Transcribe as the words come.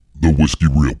The Whiskey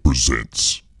Reel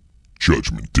presents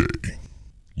Judgment Day.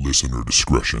 Listener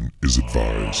discretion is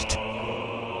advised.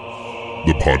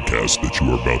 The podcast that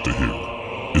you are about to hear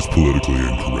is politically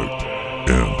incorrect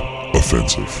and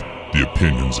offensive. The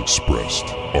opinions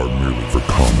expressed are merely for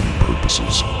comedy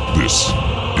purposes. This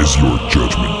is your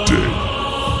Judgment Day.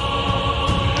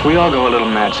 We all go a little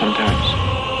mad sometimes.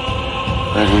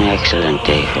 What an excellent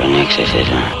day for an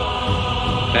exorcism.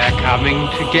 They're coming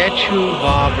to get you,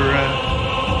 Barbara.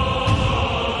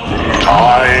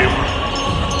 Time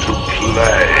to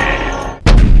play.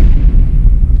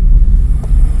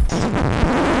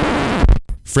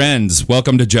 Friends,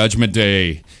 welcome to Judgment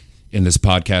Day. In this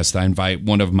podcast, I invite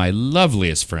one of my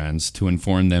loveliest friends to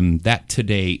inform them that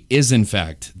today is, in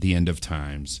fact, the end of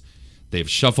times. They've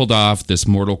shuffled off this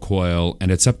mortal coil,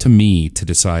 and it's up to me to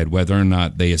decide whether or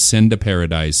not they ascend to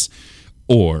paradise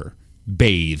or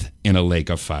bathe in a lake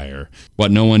of fire.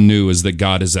 What no one knew is that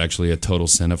God is actually a total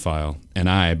cinephile, and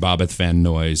I, Bobbeth Van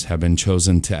Noyes, have been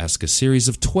chosen to ask a series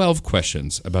of 12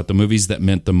 questions about the movies that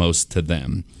meant the most to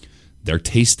them. Their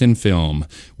taste in film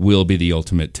will be the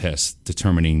ultimate test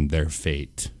determining their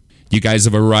fate. You guys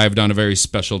have arrived on a very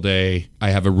special day. I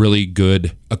have a really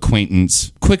good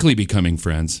acquaintance, quickly becoming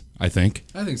friends, I think.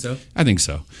 I think so.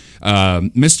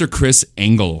 Mr. Chris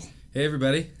Engle. Hey,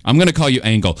 everybody. I'm going to call you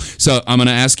Engle. So I'm going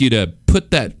to ask you to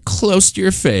put that close to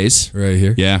your face. Right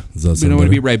here? Yeah. Does that We sound don't want to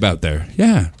better? be right about there.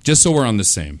 Yeah. Just so we're on the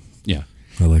same. Yeah.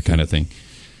 I like kind it. of thing.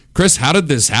 Chris, how did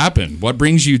this happen? What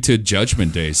brings you to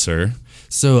Judgment Day, sir?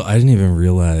 So I didn't even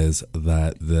realize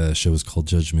that the show was called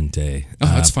Judgment Day. Oh,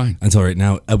 that's fine. Until right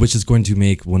now, which is going to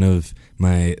make one of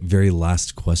my very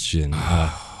last question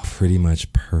pretty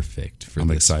much perfect for I'm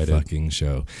this excited. fucking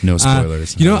show. No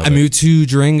spoilers. You know, love I moved to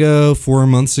Durango 4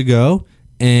 months ago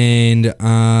and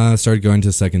started going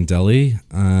to Second Deli,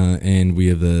 and we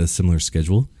have a similar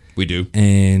schedule. We do.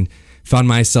 And found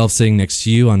myself sitting next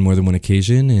to you on more than one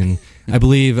occasion. And I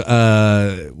believe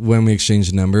when we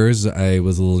exchanged numbers, I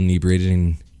was a little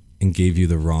inebriated and gave you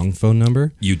the wrong phone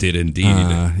number. You did indeed.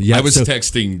 Yeah, I was so-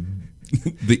 texting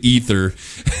the ether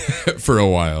for a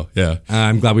while. Yeah.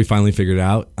 I'm glad we finally figured it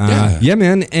out. Yeah,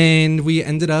 man. And we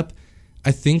ended up,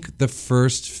 I think the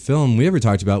first film we ever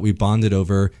talked about, we bonded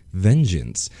over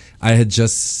Vengeance. I had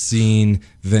just seen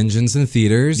Vengeance in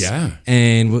theaters. Yeah.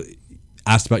 And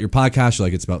asked about your podcast. You're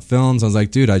like, it's about films. I was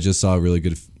like, dude, I just saw a really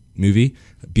good movie.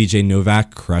 BJ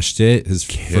Novak crushed it. His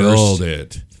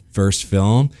first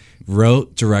film.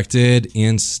 Wrote, directed,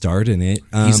 and starred in it.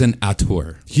 He's an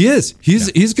auteur. He is.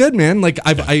 He's good, man. Like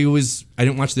I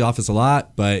didn't watch The Office a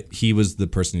lot, but he was the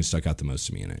person who stuck out the most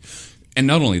to me in it. And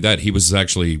not only that, he was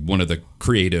actually one of the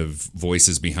creative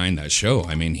voices behind that show.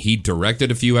 I mean, he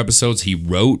directed a few episodes. He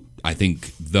wrote, I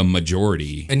think, the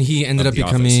majority. And he ended up The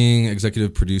becoming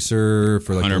executive producer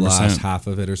for like 100%. the last half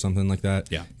of it or something like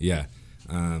that. Yeah. Yeah.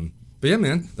 But yeah,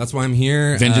 man, that's why I'm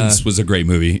here. Vengeance was a great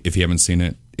movie, if you haven't seen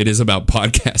it. It is about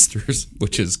podcasters,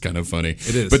 which is kind of funny.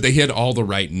 It is. But they hit all the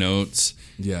right notes.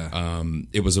 Yeah.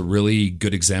 It was a really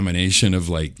good examination of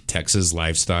like Texas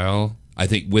lifestyle. I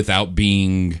think without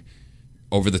being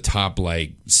over the top,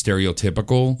 like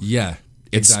stereotypical. Yeah.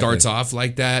 It exactly. starts off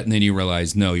like that, and then you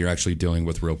realize, no, you're actually dealing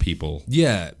with real people.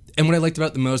 Yeah. And what I liked about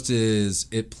it the most is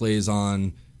it plays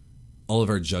on all of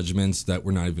our judgments that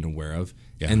we're not even aware of.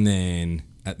 Yeah. And then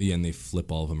at the end, they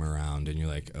flip all of them around, and you're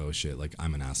like, oh, shit, like,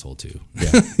 I'm an asshole, too.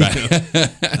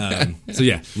 Yeah. So,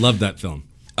 yeah, love that film.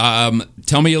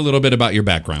 Tell me a little bit about your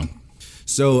background.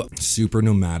 So, super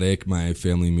nomadic. My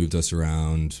family moved us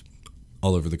around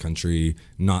all over the country,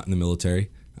 not in the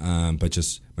military, but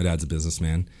just my dad's a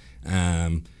businessman.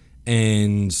 And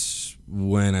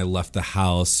when I left the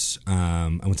house, I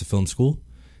went to film school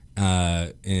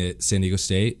at San Diego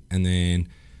State, and then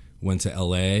went to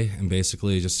LA and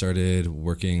basically just started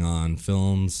working on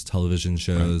films, television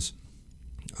shows.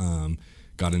 Right.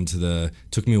 Got into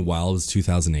took me a while. It was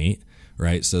 2008,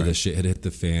 right? So the shit had hit the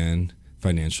fan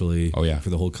financially for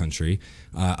the whole country.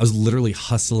 I was literally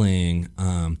hustling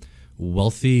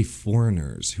wealthy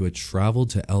foreigners who had traveled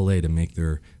to LA to make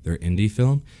their indie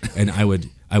film. And I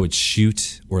would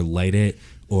shoot or light it,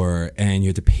 and you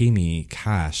had to pay me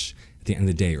cash at the end of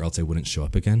the day or else I wouldn't show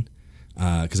up again.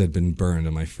 Because I'd been burned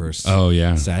on my first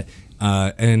set.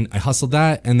 And I hustled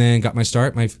that and then got my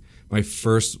start. My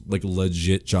first like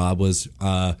legit job was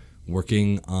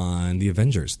working on the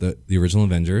Avengers, the original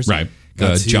Avengers. Right.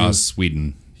 Joss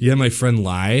Whedon. Yeah, my friend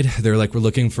lied. They're like, we're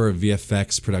looking for a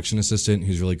VFX production assistant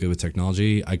who's really good with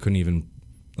technology. I couldn't even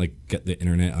like get the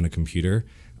internet on a computer.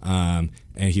 And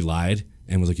he lied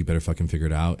and was like, you better fucking figure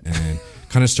it out. And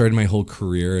kind of started my whole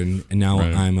career. And now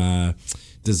I'm a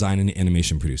design and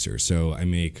animation producer. So I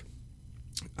make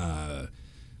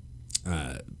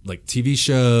like TV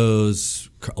shows,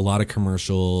 a lot of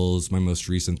commercials. My most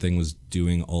recent thing was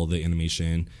doing all the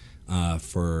animation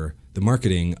for the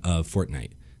marketing of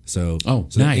Fortnite. So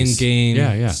nice. the in-game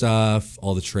Yeah. stuff,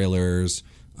 all the trailers,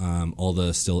 all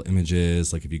the still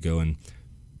images. Like if you go and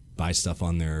buy stuff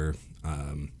on their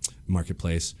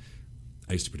marketplace,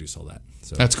 I used to produce all that.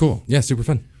 So That's cool. yeah, super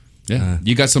fun. Yeah.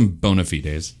 You got some bona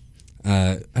fides.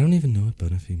 I don't even know what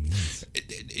bona fide means.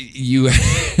 You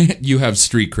have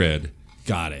street cred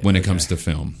Got it. when it comes to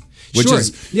film. Which sure.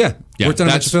 is yeah. Worked on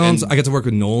a bunch of films. and- I got to work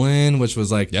with Nolan, which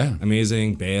was like Yeah.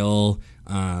 amazing. Bale,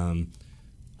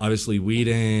 obviously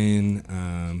Whedon.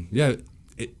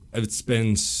 It's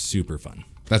been super fun.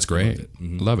 That's great. I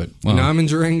love it. Well, Now I'm in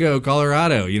Durango,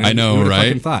 Colorado. I know, who would've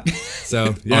right? fucking thought.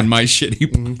 So yeah. on my shitty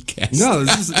podcast. No,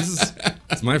 this is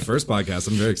it's my first podcast.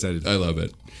 I'm very excited. I love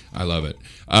it.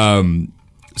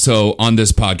 So on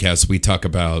this podcast, we talk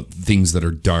about things that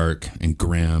are dark and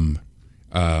grim.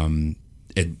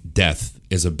 Death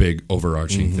is a big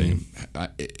overarching thing.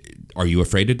 Are you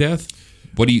afraid of death?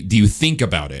 What do you think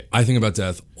about it? I think about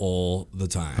death all the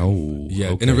time. Oh, yeah,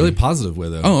 okay. in a really positive way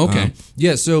though. Oh, okay.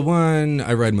 Yeah, so one,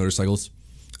 I ride motorcycles.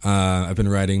 I've been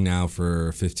riding now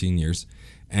for 15 years,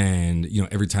 and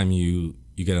every time you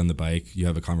get on the bike, you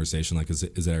have a conversation like, is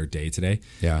it our day today?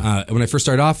 Yeah. When I first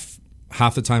started off,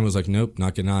 half the time I was like, nope,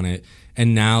 not getting on it,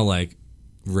 and now like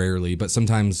rarely, but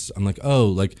sometimes I'm like, oh,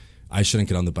 like I shouldn't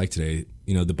get on the bike today.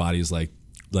 The body's like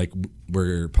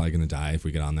we're probably gonna die if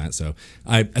we get on that. So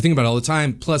I think about it all the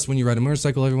time. Plus, when you ride a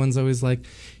motorcycle, everyone's always like,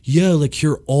 yo, like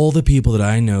you're all the people that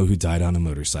I know who died on a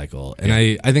motorcycle. And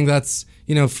I think that's,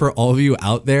 for all of you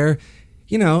out there,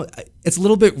 it's a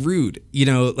little bit rude.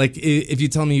 Like if you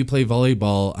tell me you play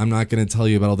volleyball, I'm not gonna tell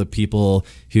you about all the people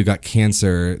who got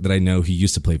cancer that I know who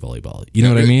used to play volleyball. You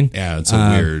know what I mean? Yeah, it's a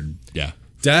weird. Yeah.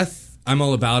 Death, I'm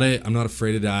all about it. I'm not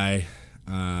afraid to die.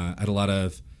 I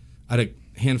had a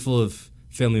handful of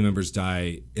family members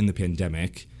die in the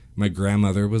pandemic. My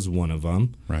grandmother was one of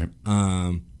them. Right.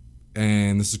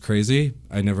 And this is crazy.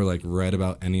 I never read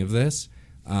about any of this.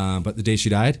 But the day she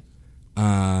died,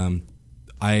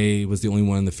 I was the only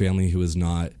one in the family who was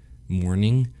not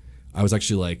mourning. I was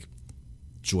actually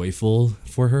joyful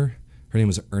for her. Her name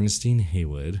was Ernestine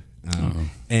Haywood.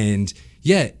 And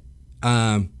yeah,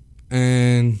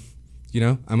 and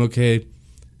I'm okay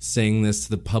saying this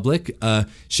to the public.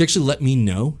 She actually let me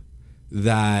know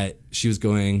that she was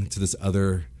going to this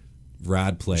other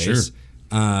rad place. Sure.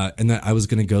 And that I was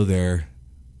going to go there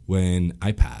when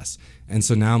I pass. And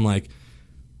so now I'm like,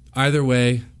 either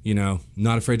way,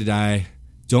 not afraid to die.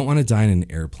 Don't want to die in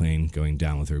an airplane going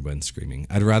down with everyone screaming.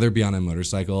 I'd rather be on a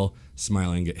motorcycle,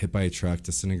 smiling, get hit by a truck,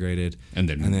 disintegrated, And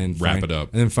then wrap it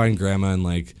up. And then find grandma in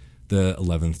the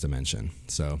 11th dimension.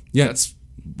 So yeah, That's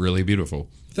really beautiful.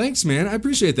 thanks, man. I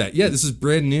appreciate that. Yeah, this is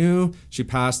brand new. She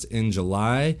passed in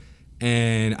July,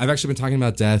 and I've actually been talking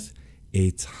about death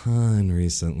a ton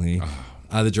recently.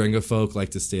 The Durango folk like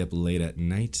to stay up late at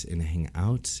night and hang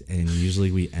out, and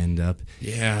usually we end up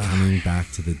coming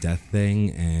back to the death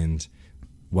thing, and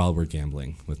while we're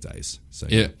gambling with dice. So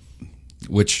Yeah.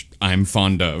 Which I'm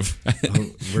fond of. we're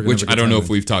gonna Which have a I don't good know time. if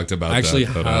we've talked about I actually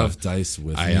that. But, have dice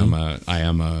with I me.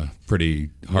 am a pretty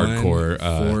hardcore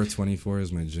 424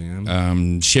 is my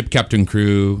jam. Ship Captain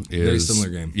Crew is Very similar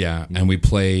game. Yeah, and we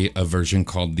play a version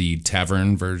called the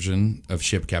Tavern version of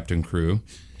Ship Captain Crew.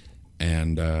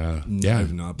 And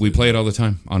I've not we played play it all the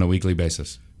time on a weekly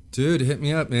basis. Dude, hit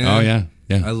me up, man. Oh yeah.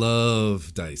 I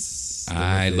love dice.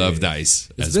 I love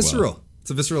dice. It's as visceral. well. It's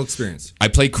a visceral experience. I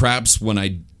play craps when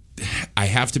I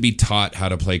have to be taught how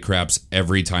to play craps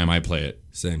every time I play it.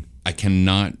 Same. I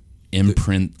cannot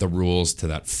imprint the rules to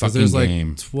that fucking There's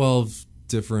game. 12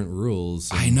 different rules.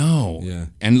 I know. Yeah.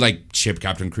 And Ship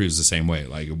Captain Crew is the same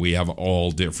way. We have all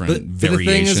different But variations.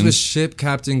 the thing is, with Ship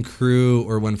Captain Crew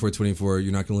or 1424,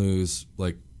 you're not going to lose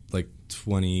like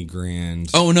 20 grand.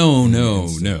 Oh no. You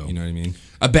know what I mean?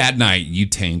 A bad night, you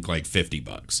tank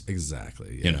 $50.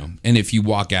 Exactly. Yeah. And if you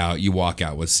walk out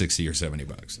with $60 or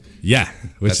 $70. Yeah,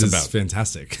 which That's is about-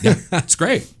 fantastic. It's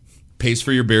great. Pays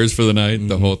for your beers for the night,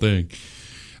 the whole thing.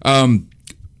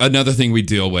 Another thing we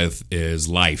deal with is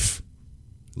life.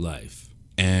 Life.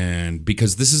 And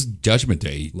because this is Judgment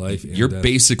Day, Life and you're death.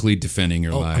 basically defending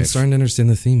your life. I'm starting to understand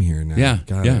the theme here now. Yeah,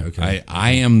 Got yeah. it. Okay.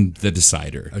 I am the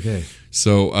decider. Okay.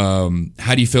 So,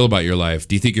 how do you feel about your life?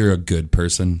 Do you think you're a good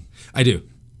person? I do.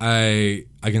 I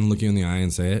can look you in the eye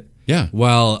and say it. Yeah.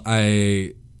 Well,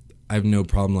 I have no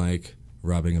problem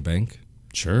robbing a bank.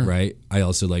 Sure. Right. I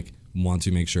also want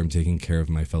to make sure I'm taking care of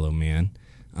my fellow man.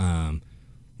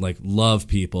 Love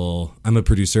people. I'm a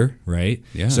producer, right?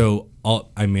 Yeah. So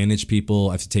I manage people.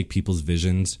 I have to take people's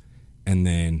visions and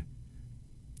then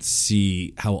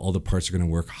see how all the parts are going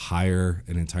to work, hire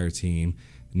an entire team,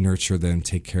 nurture them,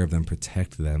 take care of them,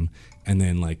 protect them, and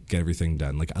then like get everything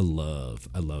done. Like I love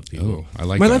people. Oh, I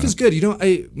like my that. life is good.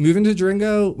 I moving to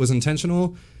Durango was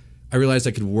intentional. I realized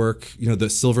I could work, the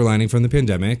silver lining from the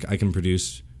pandemic, I can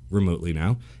produce remotely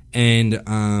now. And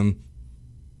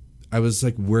I was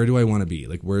like, where do I want to be?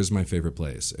 Like, where's my favorite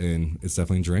place? And it's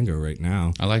definitely Durango right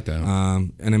now. I like that.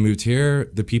 And I moved here.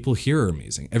 The people here are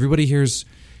amazing. Everybody here's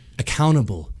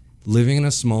accountable. Living in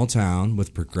a small town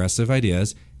with progressive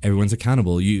ideas, everyone's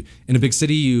accountable. In a big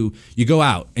city, you go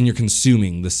out and you're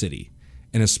consuming the city.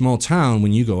 In a small town,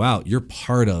 when you go out, you're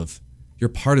part of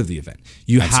the event.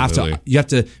 You have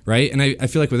to, right? And I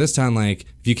feel like with this town, like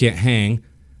if you can't hang,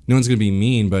 no one's going to be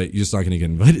mean, but you're just not going to get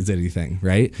invited to anything,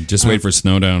 right? Just wait for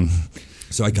Snowdown.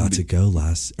 So I got to go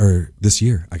this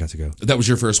year. I got to go. That was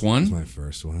your first one? That was my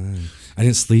first one. I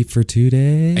didn't sleep for 2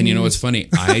 days. And you know what's funny?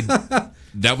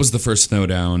 That was the first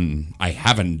Snowdown I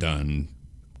haven't done.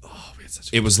 Oh, we had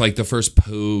such It was like the first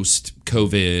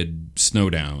post-COVID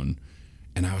Snowdown.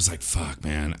 And I was like, fuck,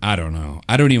 man, I don't know.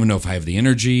 I don't even know if I have the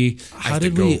energy. How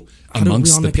did we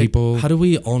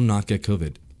all not get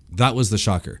COVID? That was the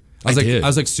shocker. I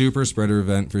was like super spreader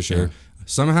event for sure. Yeah.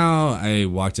 Somehow I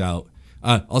walked out.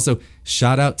 Also,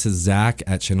 shout out to Zach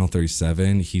at Channel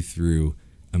 37. He threw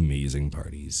amazing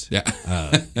parties. Yeah.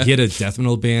 He had a death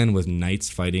metal band with knights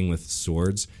fighting with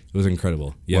swords. It was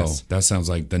incredible. Yes. Whoa, that sounds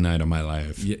like the night of my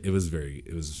life. Yeah, it was.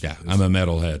 I'm a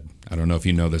metalhead. I don't know if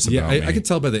you know this about me. I could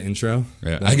tell by the intro.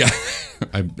 Yeah,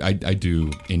 I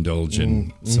do indulge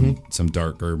in some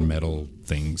darker metal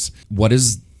things. What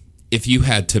is, if you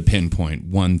had to pinpoint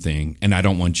one thing, and I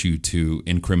don't want you to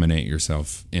incriminate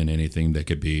yourself in anything that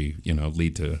could be,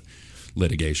 lead to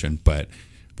litigation, but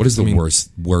what is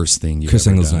the worst thing you've Chris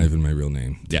ever Engle's done? not even my real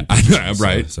name. Yeah, I know,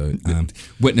 right? So,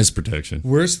 witness protection.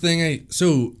 Worst thing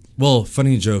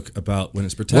funny joke about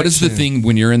witness protection. What is the thing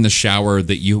when you're in the shower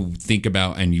that you think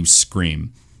about and you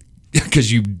scream?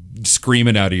 Because you scream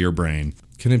it out of your brain.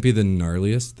 Can it be the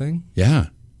gnarliest thing? Yeah.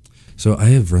 So I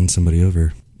have run somebody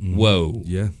over. Whoa.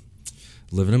 Yeah.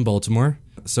 Living in Baltimore.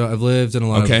 So I've lived in a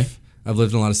lot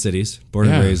of cities, born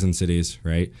and raised in cities,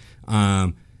 right?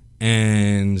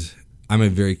 And I'm a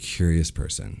very curious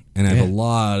person, and I have a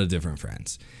lot of different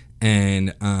friends.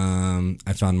 And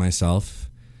I found myself,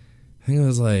 I think it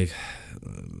was like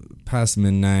past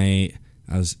midnight,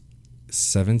 I was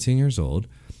 17 years old,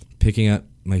 picking up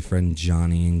my friend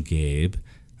Johnny and Gabe.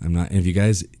 If you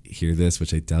guys hear this,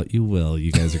 which I doubt you will,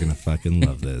 you guys are going to fucking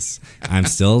love this. I'm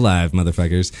still alive,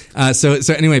 motherfuckers.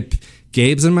 So anyway,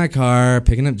 Gabe's in my car,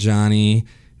 picking up Johnny.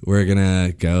 We're going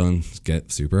to go and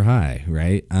get super high,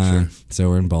 right? Sure. So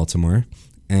we're in Baltimore,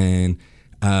 and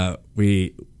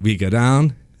we go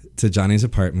down to Johnny's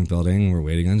apartment building. We're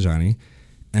waiting on Johnny,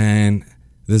 and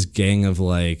this gang of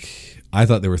I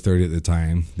thought they were 30 at the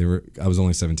time. I was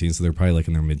only 17, so they were probably like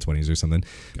in their mid-20s or something.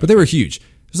 But they were huge.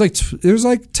 There was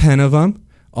like 10 of them,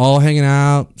 all hanging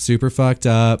out, super fucked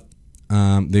up.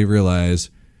 They realize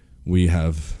we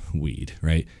have weed,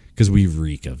 right? Because we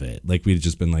reek of it. We'd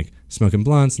just been smoking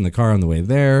blunts in the car on the way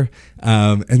there.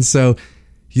 And so,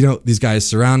 these guys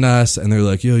surround us and they're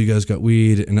like, yo, you guys got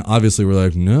weed? And obviously we're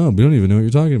like, no, we don't even know what you're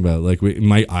talking about.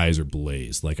 My eyes are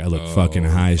blazed. I look fucking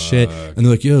high as shit. And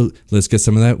they're like, yo, let's get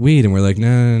some of that weed. And we're like,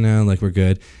 no, we're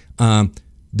good.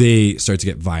 They start to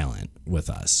get violent with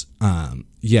us.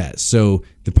 So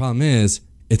the problem is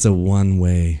it's a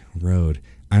one-way road.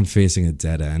 I'm facing a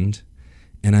dead end,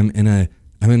 and I'm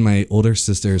in my older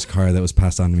sister's car that was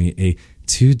passed on to me, a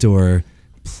 2-door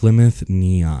Plymouth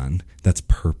Neon that's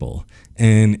purple,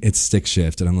 and it's stick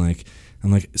shift. And I'm like,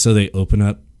 so they open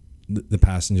up the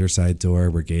passenger side door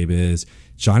where Gabe is.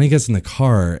 Johnny gets in the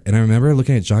car, and I remember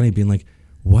looking at Johnny being like,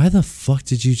 why the fuck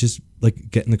did you just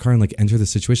get in the car and enter the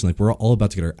situation? We're all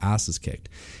about to get our asses kicked,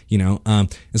 And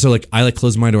so I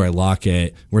close my door, I lock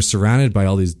it. We're surrounded by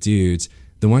all these dudes.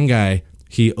 The one guy,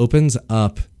 he opens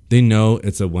up. They know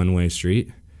it's a one-way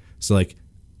street, so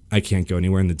I can't go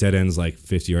anywhere, and the dead end's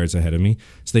 50 yards ahead of me.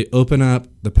 So they open up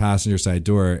the passenger side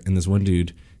door, and this one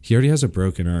dude, he already has a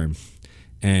broken arm,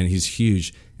 and he's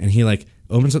huge, and he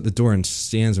opens up the door and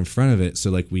stands in front of it,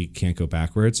 so we can't go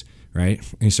backwards. Right?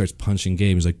 And he starts punching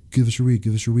Gabe. He's like, give us your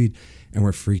weed. And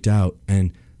we're freaked out.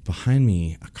 And behind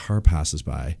me, a car passes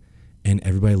by, and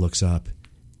everybody looks up,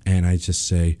 and I just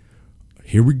say,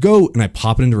 here we go. And I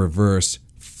pop it into reverse,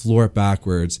 floor it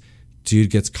backwards. Dude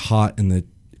gets caught in the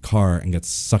car and gets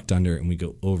sucked under, and we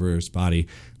go over his body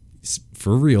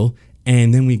for real.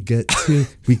 And then we get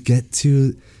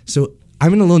to, so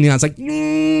I'm in a little neon. It's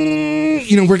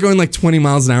we're going 20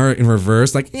 miles an hour in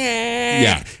reverse,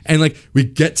 Yeah. And like we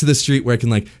get to the street where I can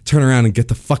like turn around and get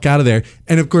the fuck out of there.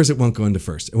 And of course it won't go into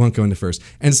first.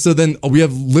 And so then we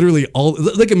have literally all,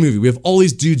 like a movie, we have all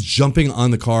these dudes jumping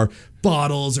on the car,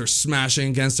 bottles are smashing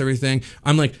against everything.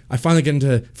 I'm like, I finally get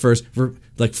into first. We're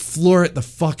like floor it the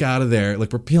fuck out of there.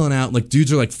 Like we're peeling out. Like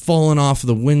dudes are like falling off of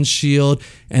the windshield.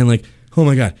 And like, oh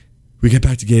my God, we get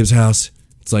back to Gabe's house.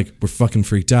 It's like, we're fucking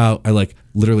freaked out. I like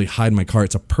literally hide my car.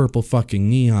 It's a purple fucking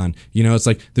neon. You know, it's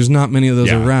like, there's not many of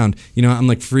those around. You know, I'm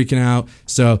like freaking out.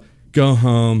 So go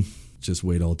home, just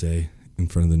wait all day in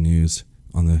front of the news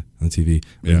on the TV,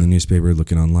 in the newspaper,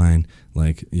 looking online.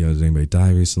 Like, you know, did anybody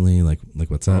die recently? Like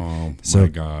what's up? Oh so, my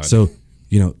God. So,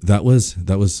 you know, that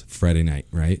was Friday night,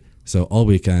 right? So all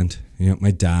weekend, you know,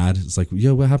 my dad is like,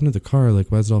 yo, what happened to the car?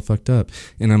 Like, why is it all fucked up?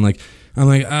 And I'm like,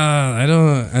 I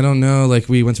don't know. Like,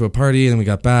 we went to a party and then we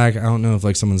got back. I don't know if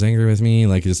like someone's angry with me.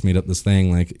 Like, I just made up this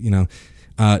thing. Like, you know,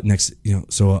 next, you know,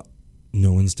 so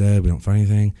no one's dead. We don't find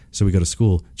anything. So we go to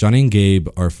school. Johnny and Gabe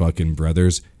are fucking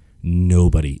brothers.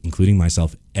 Nobody, including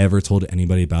myself, ever told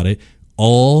anybody about it.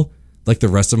 All like the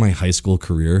rest of my high school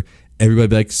career, everybody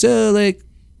be like, so like,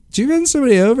 did you run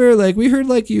somebody over? Like, we heard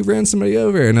like you ran somebody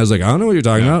over. And I was like, I don't know what you're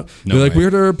talking about. No They're like, way. we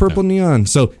heard a purple neon.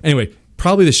 So anyway,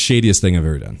 probably the shadiest thing I've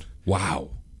ever done.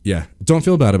 Wow. Yeah. Don't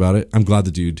feel bad about it. I'm glad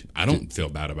the dude. I don't feel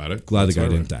bad about it. Glad the guy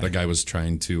whatsoever. didn't die. The guy was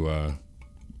trying to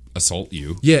assault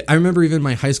you. Yeah. I remember even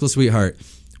my high school sweetheart,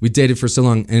 we dated for so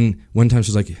long. And one time she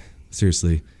was like,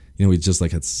 seriously, you know, we just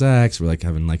like had sex. We're like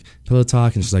having like pillow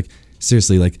talk. And she's like,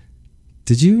 seriously, like,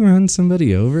 did you run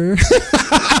somebody over?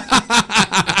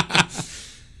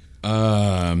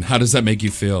 How does that make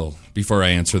you feel before I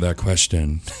answer that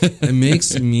question? It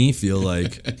makes me feel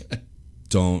like,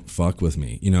 don't fuck with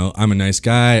me. You know, I'm a nice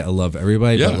guy. I love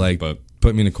everybody, but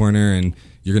put me in a corner and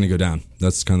you're going to go down.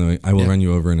 That's kind of the way I will run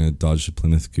you over in a Dodge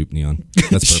Plymouth Coupe neon.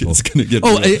 That's purple. Shit's gonna get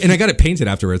and I got it painted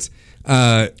afterwards.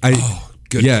 Good call.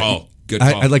 Good call.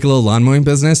 I had like a little lawn mowing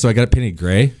business, so I got it painted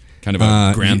gray. Kind of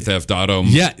a Grand Theft Auto.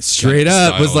 Yeah, straight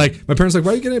up. style. Was like, my parents were like,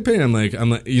 why are you getting it painted? I'm like,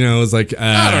 you know, it was like,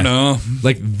 I don't know.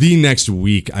 Like the next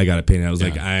week I got it painted. I was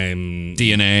like, I'm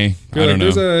DNA. You're I like, don't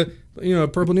know. There's a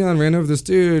purple neon ran over this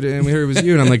dude, and we heard it was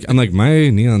you. And I'm like, my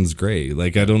neon's gray.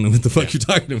 Like, I don't know what the fuck you're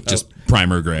talking about. Just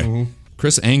primer gray. Mm-hmm.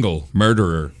 Chris Engle,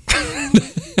 murderer.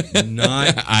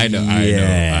 Not. I know.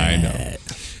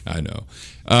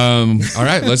 All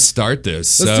right, let's start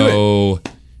this. Let's do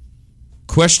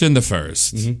question the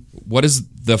first. Mm-hmm. What is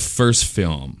the first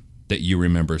film that you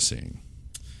remember seeing?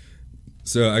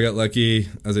 So I got lucky,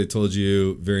 as I told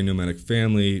you, very nomadic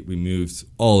family. We moved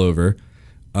all over.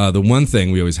 The one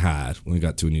thing we always had when we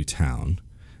got to a new town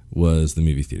was the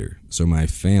movie theater. So my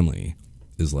family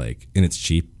is like, and it's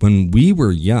cheap. When we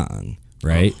were young,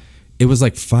 right? It was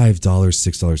like $5,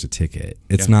 $6 a ticket.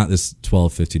 It's not this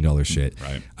 $12, $15 shit.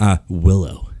 Right.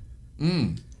 Willow.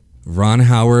 Ron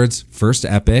Howard's first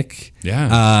epic.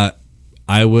 Yeah.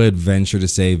 I would venture to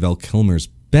say Val Kilmer's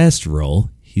best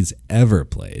role he's ever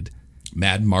played.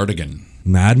 Mad Mardigan.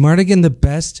 Mad Mardigan, the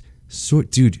best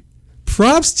sort. Dude,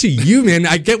 props to you, man.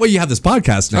 I get why you have this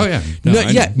podcast now. Oh, yeah. No,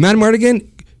 I know. Mad Mardigan,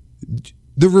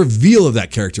 the reveal of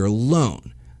that character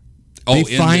alone. They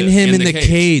find him in the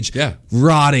cage,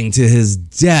 rotting to his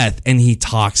death, and he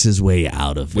talks his way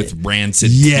out of it. With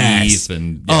rancid teeth.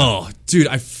 And, Oh, dude,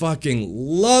 I fucking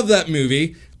love that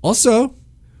movie. Also,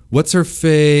 what's her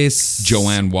face?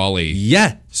 Joanne Whalley.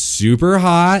 Yeah, super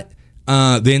hot.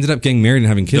 They ended up getting married and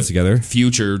having kids together.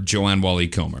 Future Joanne Whalley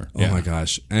Kilmer. Oh my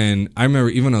gosh. And I remember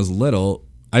even when I was little,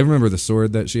 I remember the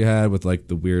sword that she had with like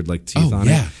the weird like teeth on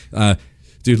it.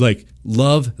 Dude, like,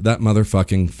 love that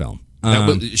motherfucking film.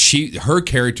 Her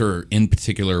character in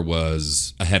particular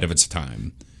was ahead of its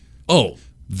time. Oh,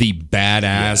 the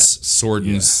badass sword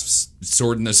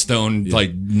in the stone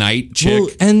like knight chick. Well,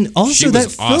 and also She that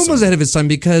was film awesome. was ahead of its time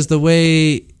because the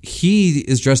way he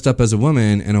is dressed up as a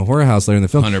woman in a whorehouse later in the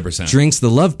film, 100%. drinks the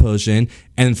love potion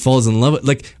and falls in love with.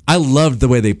 Like, I loved the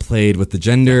way they played with the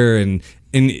gender and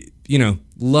you know,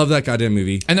 love that goddamn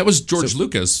movie. And that was George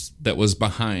Lucas that was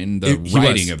behind the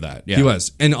writing of that. Yeah. He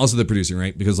was, and also the producing,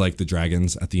 right? Because like the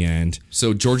dragons at the end.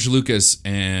 So George Lucas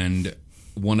and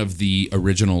one of the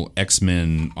original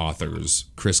X-Men authors,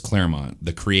 Chris Claremont,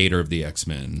 the creator of the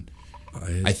X-Men,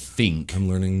 I think. I'm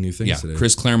learning new things today.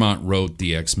 Chris Claremont wrote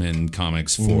the X-Men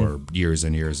comics for years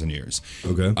and years and years.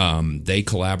 Okay. They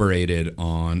collaborated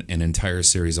on an entire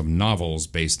series of novels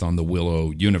based on the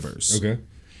Willow universe. Okay.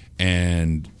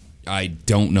 And I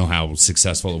don't know how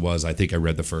successful it was. I think I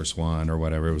read the first one or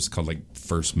whatever. It was called like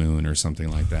First Moon or something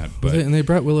like that. But And they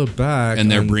brought Willow back.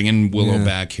 and they're bringing Willow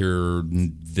back here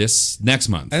this next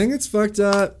month. I think it's fucked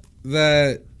up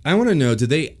that I want to know,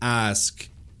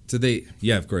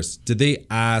 yeah, of course. Did they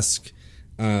ask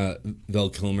Val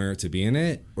Kilmer to be in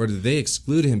it, or did they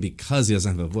exclude him because he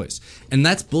doesn't have a voice? And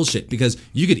that's bullshit, because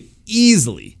you could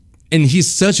easily, and he's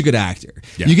such a good actor,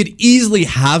 you could easily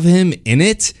have him in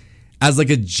it as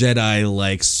like a Jedi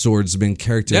like swordsman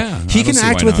character. Yeah, he can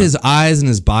act with his eyes and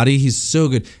his body. He's so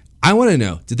good. I want to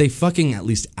know, did they fucking at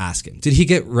least ask him? Did he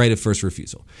get right of first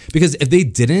refusal? Because if they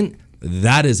didn't,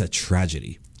 that is a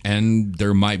tragedy. And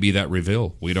there might be that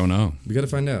reveal. We don't know. We got to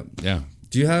find out. Yeah.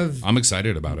 Do you have... I'm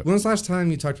excited about it. When was the last time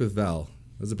you talked with Val?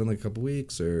 Has it been like a couple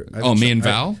weeks? Or Me and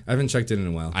Val? I haven't checked in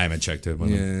a while. I haven't checked it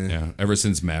with him. Yeah. Ever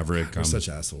since Maverick. We're such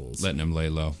assholes. Letting him lay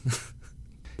low.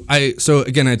 So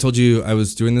again, I told you I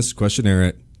was doing this questionnaire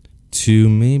at 2,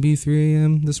 maybe 3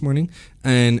 a.m. this morning.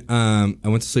 And I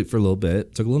went to sleep for a little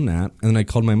bit, took a little nap. And then I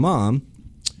called my mom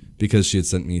because she had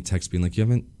sent me a text being like,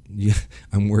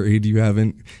 I'm worried you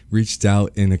haven't reached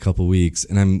out in a couple weeks,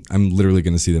 and I'm literally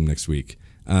going to see them next week.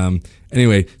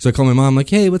 Anyway, so I called my mom, like,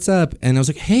 hey, what's up? And I was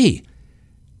like, hey,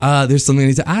 there's something I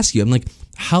need to ask you. I'm like,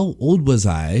 how old was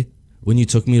I when you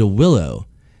took me to Willow?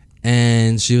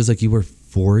 And she was like, you were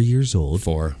 4 years old.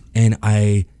 4. And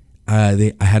I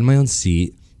had my own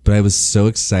seat, but I was so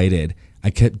excited. I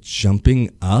kept jumping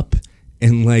up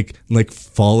and like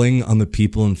falling on the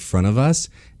people in front of us,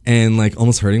 and like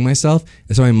almost hurting myself.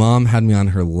 And so my mom had me on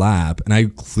her lap, and I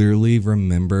clearly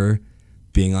remember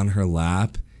being on her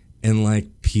lap and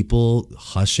like people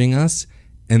hushing us.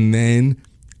 And then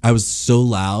I was so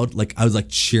loud, like I was like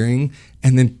cheering,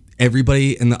 and then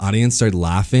everybody in the audience started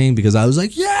laughing because I was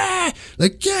like, yeah,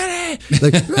 like get it,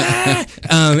 like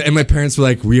and my parents were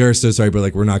like, we are so sorry, but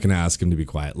like we're not going to ask him to be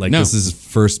quiet. Like this is his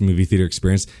first movie theater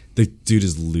experience. The dude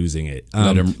is losing it.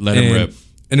 Let him rip.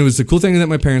 And it was the cool thing that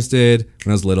my parents did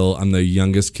when I was little. I'm the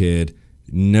youngest kid,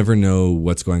 never know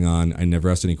what's going on. I never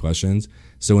asked any questions.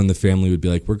 So when the family would be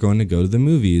like, we're going to go to the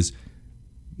movies,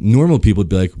 normal people would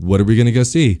be like, what are we going to go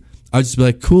see? I'd just be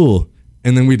like, cool.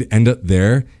 And then we'd end up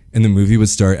there, and the movie would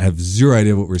start. I have zero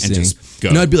idea what we're seeing. Just go.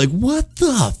 And I'd be like, what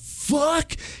the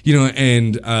fuck? You know,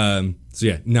 and so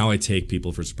yeah, now I take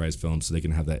people for surprise films so they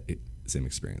can have that same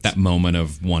experience. That moment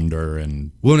of wonder.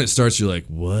 And when it starts, you're like,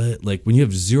 what? Like when you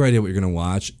have zero idea what you're going to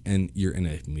watch and you're in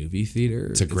a movie theater.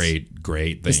 It's a great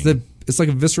thing. It's like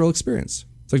a visceral experience.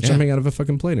 It's like jumping out of a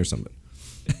fucking plane or something.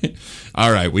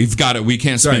 All right, we've got it. We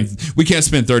can't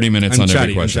spend 30 minutes on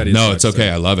every question. No, it's okay.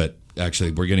 I love it.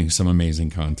 Actually, we're getting some amazing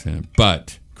content.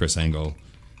 But Chris Engle,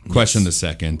 question the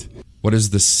second. What is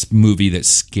this movie that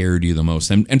scared you the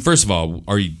most? And first of all,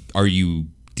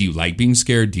 do you like being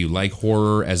scared? Do you like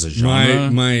horror as a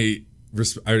genre? I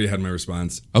already had my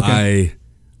response. Okay. I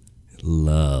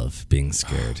love being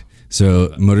scared.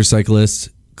 So motorcyclist,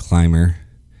 climber.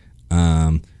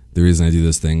 The reason I do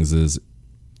those things is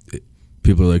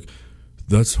people are like,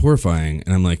 that's horrifying.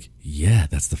 And I'm like, yeah,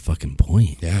 that's the fucking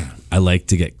point. Yeah. I like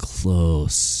to get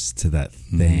close to that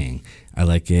thing. Mm-hmm. I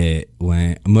like it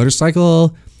when a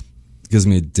motorcycle gives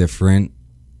me a different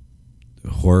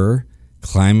horror.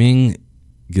 Climbing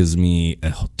gives me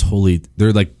a totally,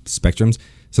 they're like spectrums.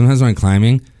 Sometimes when I'm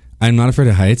climbing, I'm not afraid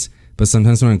of heights, but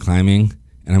sometimes when I'm climbing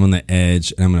and I'm on the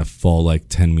edge and I'm going to fall like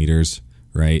 10 meters,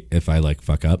 right? If I like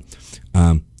fuck up,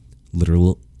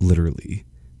 literally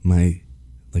my,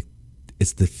 like,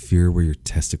 it's the fear where your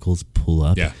testicles pull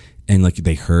up and like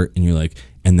they hurt and you're like,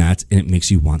 and it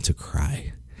makes you want to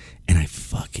cry. And I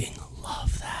fucking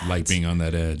love that. Like being on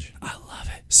that edge. I love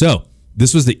it. So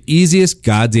this was the easiest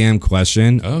goddamn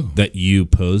question that you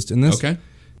posed in this. Okay.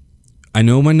 I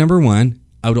know my number one.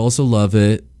 I would also love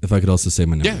it if I could also say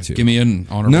my number two. Give me an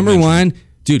honorable number mention. one,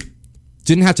 dude,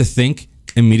 didn't have to think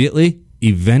immediately.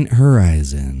 Event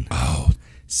Horizon. Oh.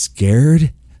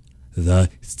 Scared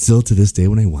still to this day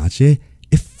when I watch it,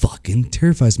 it fucking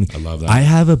terrifies me. I love that. I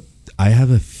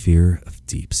have a fear of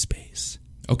deep space.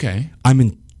 Okay. I'm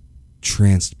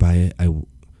entranced by it.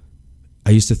 I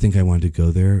used to think I wanted to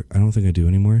go there. I don't think I do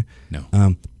anymore.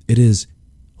 No. It is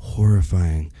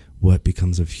horrifying what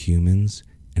becomes of humans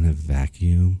in a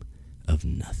vacuum of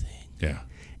nothing. Yeah.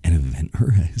 And Event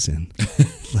Horizon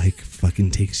like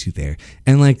fucking takes you there.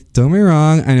 And like, don't get me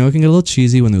wrong, I know it can get a little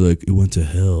cheesy when they're like, it went to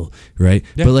hell, right?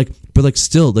 Yeah. But like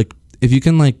still, like if you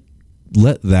can like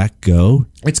let that go.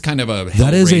 It's kind of a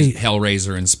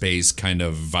Hellraiser in space kind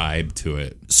of vibe to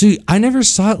it. See, I never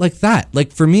saw it like that.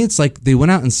 Like for me, it's like they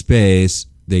went out in space.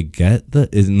 They get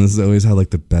isn't this always how like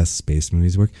the best space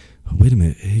movies work? Oh, wait a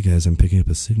minute. Hey guys, I'm picking up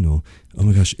a signal. Oh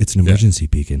my gosh, it's an emergency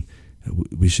beacon.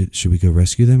 Should we go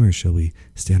rescue them or shall we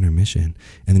stay on our mission?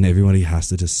 And then everybody has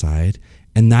to decide.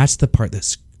 And that's the part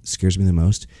that scares me the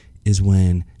most is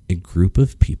when a group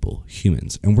of people,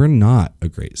 humans, and we're not a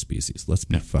great species. Let's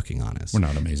be fucking honest. We're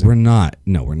not amazing. We're not.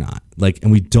 No, we're not. Like,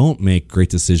 and we don't make great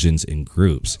decisions in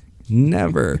groups.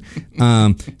 Never.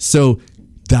 So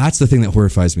that's the thing that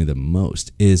horrifies me the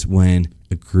most is when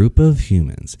a group of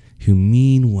humans who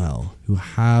mean well, who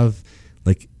have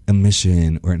like a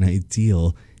mission or an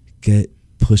ideal, get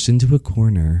pushed into a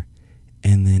corner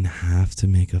and then have to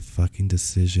make a fucking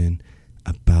decision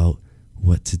about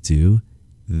what to do.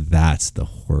 That's the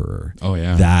horror. Oh,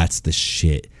 yeah. That's the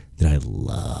shit that I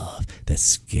love, that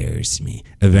scares me.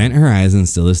 Event Horizon,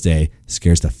 still this day,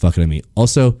 scares the fuck out of me.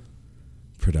 Also,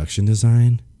 production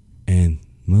design and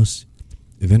most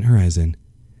Event Horizon,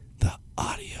 the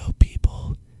audio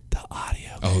people, the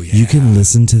audio. Oh, yeah. You can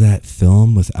listen to that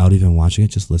film without even watching it.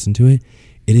 Just listen to it.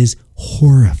 It is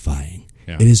horrifying.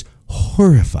 Yeah. It is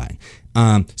horrifying.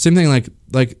 Same thing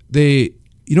like they,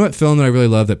 you know what film that I really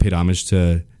love that paid homage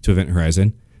to Event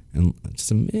Horizon? And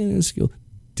just a minuscule,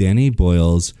 Danny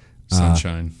Boyle's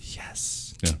Sunshine.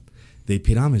 Yes. Yeah. They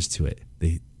paid homage to it.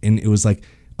 And it was like,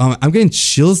 I'm getting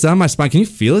chills down my spine. Can you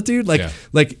feel it, dude? Like,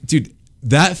 dude,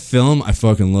 that film, I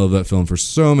fucking love that film for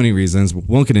so many reasons.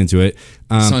 Won't get into it.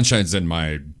 Sunshine's in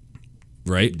my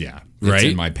Right? yeah, it's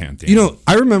in my pantheon. You know,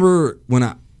 I remember when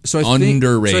I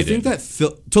Underrated. I think that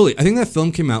totally. I think that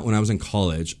film came out when I was in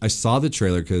college. I saw the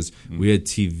trailer because we had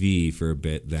TV for a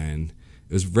bit then.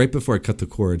 It was right before I cut the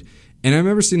cord. And I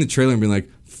remember seeing the trailer and being like,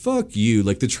 fuck you.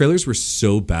 Like, the trailers were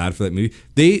so bad for that movie.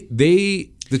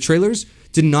 The trailers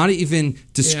did not even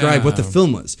describe what the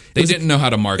film was. They didn't know how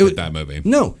to market that movie.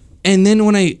 No. And then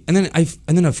and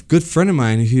then a good friend of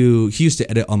mine he used to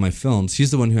edit all my films.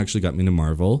 He's the one who actually got me into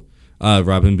Marvel.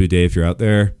 Robin Boudet, if you're out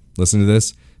there listening to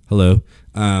this, hello.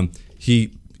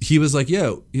 He was like,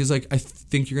 yo, he was like, I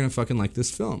think you're gonna fucking like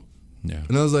this film. Yeah.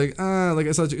 And I was like, like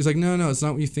I saw. He's like, no, it's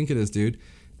not what you think it is, dude.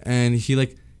 And he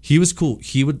was cool.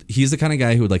 He's the kind of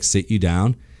guy who would like sit you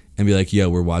down and be like, yo,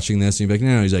 we're watching this. And you'd be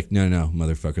like, no. He's like, no,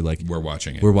 motherfucker. Like, We're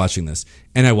watching it. We're watching this.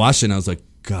 And I watched it and I was like,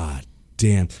 God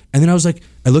damn. And then I was like,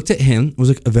 I looked at him. I was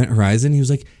like, Event Horizon. He was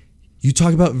like, you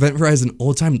talk about Event Horizon all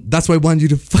the time. That's why I wanted you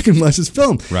to fucking watch this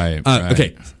film. Right.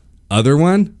 Okay. Other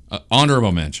one.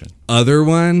 Honorable mention. Other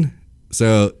one.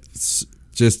 So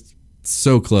just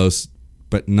so close,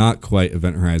 but not quite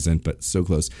Event Horizon, but so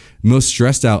close. Most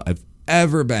stressed out I've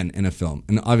ever been in a film.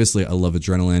 And obviously I love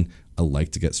adrenaline. I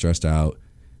like to get stressed out.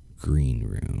 Green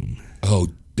Room. Oh,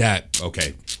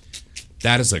 okay.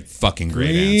 That is a fucking great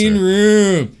Green answer.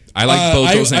 Room. I like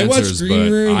both those I watch answers, Green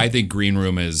but Room. I think Green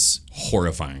Room is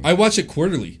horrifying. I watch it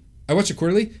quarterly.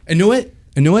 And know what?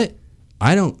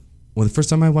 The first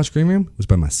time I watched Green Room was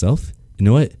by myself. You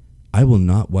know what? I will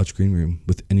not watch Green Room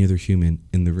with any other human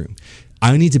in the room.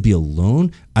 I need to be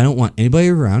alone. I don't want anybody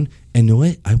around. And you know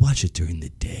what? I watch it during the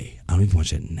day. I don't even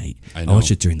watch it at night. I watch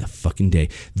it during the fucking day.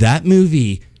 That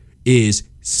movie is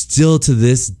still to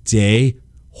this day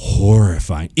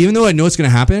horrifying. Even though I know it's going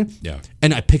to happen. Yeah.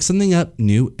 And I pick something up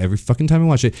new every fucking time I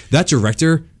watch it. That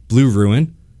director, Blue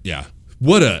Ruin. Yeah.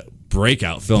 What a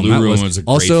breakout film. Blue Ruin was a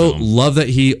great also, film. love that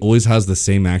he always has the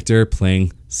same actor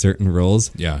playing certain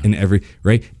roles. Yeah. In every,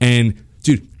 right? And,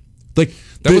 dude, like,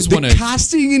 That was one the of-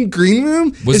 casting in Green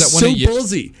Room is so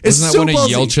ballsy. It's Wasn't that so one of ballsy.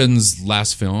 Yelchin's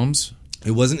last films?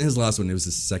 It wasn't his last one. It was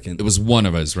his second. It was one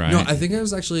of his, right? No, I think it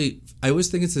was actually, I always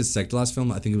think it's his second to last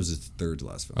film. I think it was his third to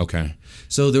last film. Okay.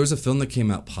 So there was a film that came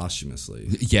out posthumously.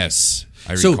 Yes,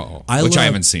 I So recall. Which I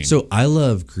haven't seen. So I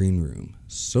love Green Room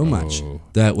so much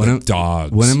that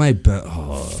dogs. one of my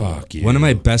Fuck you. one of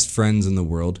my best friends in the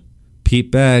world,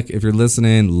 Pete Beck, if you're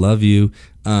listening, love you.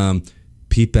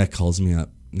 Pete Beck calls me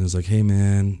up and he was like, "Hey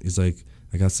man," he's like,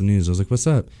 "I got some news." I was like, "What's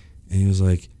up?" And he was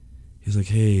like,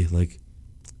 "Hey, like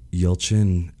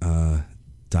Yelchin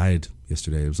died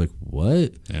yesterday." I was like,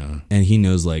 "What?" Yeah. And he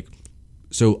knows like,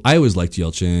 so I always liked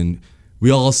Yelchin.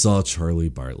 We all saw Charlie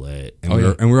Bartlett, and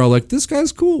we're all like, "This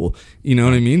guy's cool," you know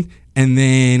what I mean? And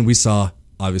then we saw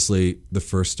obviously the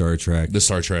first Star Trek,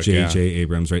 J.J.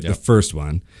 Abrams, right? Yep. The first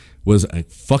one was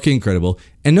fucking incredible.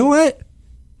 And know what?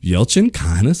 Yelchin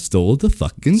kind of stole the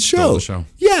fucking show. Stole the show.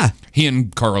 Yeah, He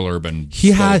and Carl Urban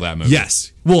stole that movie.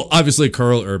 Yes. Well, obviously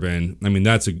Carl Urban. I mean,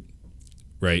 that's a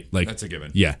right. Like That's a given.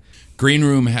 Yeah. Green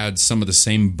Room had some of the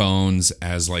same bones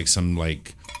as like some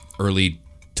like early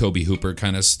Toby Hooper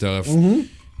kind of stuff.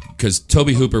 Because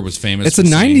Toby Hooper was famous. It's a for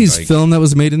saying, 90s like, film that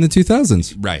was made in the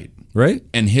 2000s. Right. Right?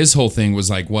 And his whole thing was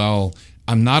like, well,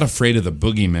 I'm not afraid of the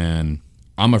boogeyman.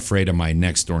 I'm afraid of my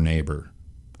next door neighbor.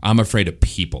 I'm afraid of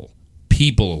people.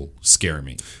 People scare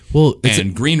me. Well,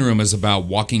 and Green Room is about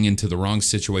walking into the wrong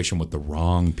situation with the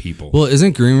wrong people. Well,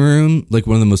 isn't Green Room like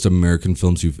one of the most American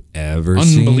films you've ever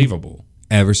seen? Unbelievable.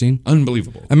 Ever seen?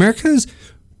 Unbelievable. America's...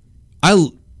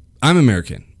 I'm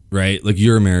American, right? Like,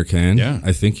 you're American. Yeah.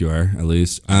 I think you are, at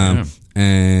least. am.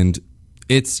 And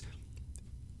it's...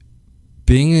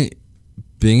 Being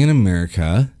being in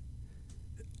America,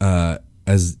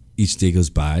 as each day goes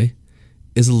by,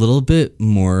 is a little bit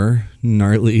more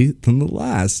gnarly than the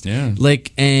last. Yeah.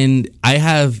 Like, and I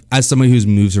have, as somebody who's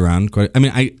moves around quite, I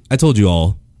mean, I told you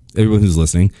all, everyone who's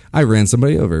listening, I ran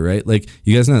somebody over, right? Like,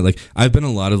 you guys know, like, I've been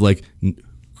a lot of like,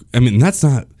 I mean, that's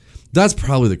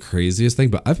probably the craziest thing,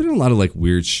 but I've been in a lot of like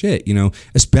weird shit, you know,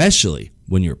 especially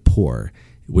when you're poor.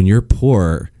 When you're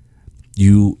poor,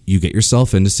 you get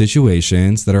yourself into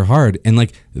situations that are hard. And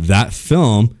like that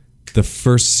film, the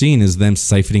first scene is them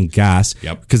siphoning gas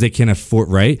because they can't afford,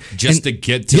 right? To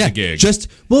get to the gig.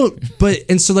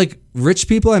 And so like rich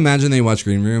people, I imagine they watch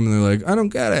Green Room and they're like, I don't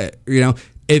get it. You know,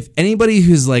 if anybody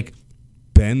who's like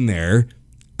been there,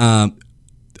 I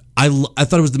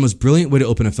thought it was the most brilliant way to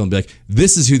open a film. Be like,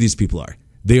 this is who these people are.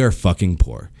 They are fucking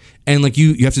poor. And like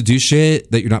you have to do shit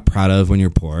that you're not proud of when you're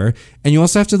poor. And you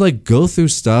also have to like go through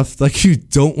stuff like you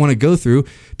don't want to go through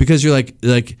because you're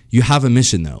like you have a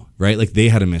mission though, right? Like they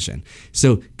had a mission.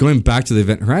 So going back to the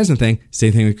Event Horizon thing,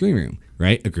 same thing with Green Room,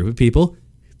 right? A group of people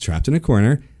trapped in a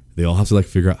corner. They all have to like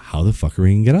figure out how the fuck are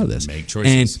we gonna get out of this? Make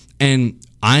choices. And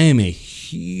I am a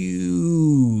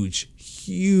huge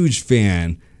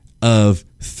fan of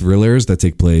thrillers that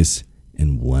take place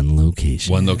in one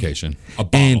location. A bottle.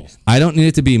 And I don't need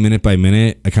it to be minute by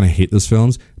minute. I kind of hate those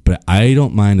films, but I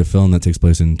don't mind a film that takes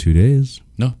place in 2 days.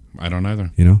 No, I don't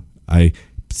either. You know, a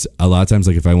lot of times,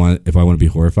 like if I want to be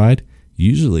horrified,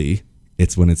 usually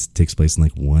it's when it takes place in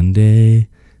like 1 day,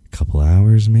 a couple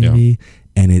hours maybe,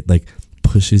 and it like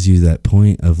pushes you to that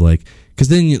point of like, because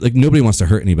then you, like nobody wants to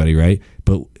hurt anybody, right?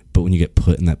 But when you get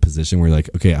put in that position where you're like,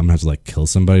 okay, I'm gonna have to like kill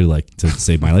somebody like to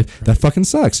save my life, that fucking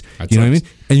sucks. You know what I mean?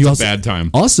 And you also, bad time.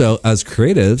 Also, as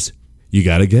creatives, you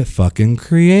got to get fucking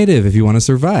creative if you want to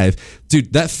survive.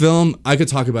 Dude, that film, I could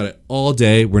talk about it all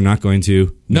day. We're not going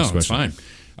to. No, it's fine.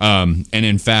 And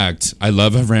in fact, I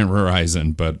love Event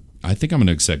Horizon, but I think I'm going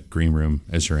to accept Green Room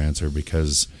as your answer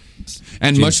because,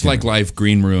 and much like life,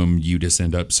 Green Room, you just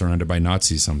end up surrounded by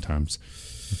Nazis sometimes,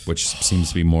 which seems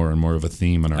to be more and more of a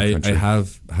theme in our country. I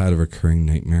have had a recurring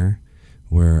nightmare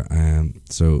where I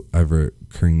have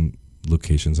recurring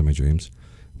locations in my dreams.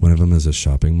 One of them is a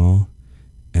shopping mall,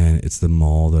 and it's the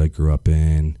mall that I grew up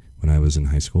in when I was in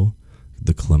high school,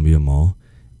 the Columbia Mall.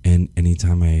 And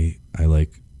anytime I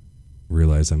like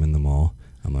realize I'm in the mall,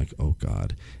 I'm like, oh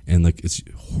God. And like it's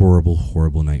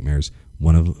horrible nightmares.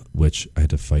 One of which I had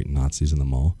to fight Nazis in the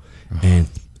mall. And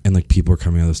like people are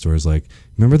coming out of the stores like,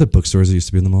 remember the bookstores that used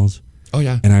to be in the malls? Oh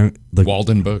yeah. And I like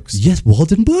Walden Books. Yes,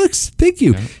 Walden Books. Thank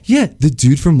you. Yeah, the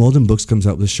dude from Walden Books comes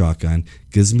out with a shotgun,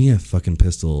 gives me a fucking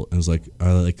pistol, and was like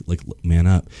man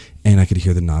up. And I could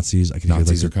hear the Nazis. I could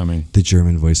hear are coming. The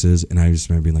German voices, and I just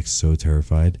remember being like so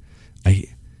terrified.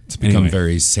 It's become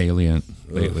very salient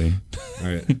lately. All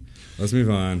right. Let's move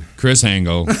on. Chris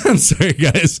Engle. I'm sorry,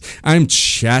 guys. I'm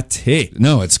chatty.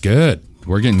 No, it's good.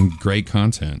 We're getting great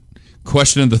content.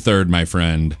 Question of the third, my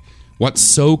friend. What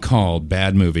so-called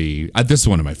bad movie? This is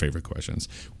one of my favorite questions.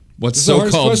 What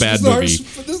so-called bad movie?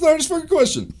 This is the hardest fucking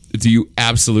question. Do you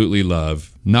absolutely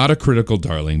love? Not a critical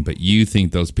darling, but you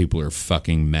think those people are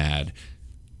fucking mad.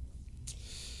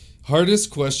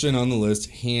 Hardest question on the list,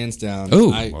 hands down.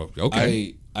 Oh,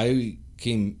 okay. I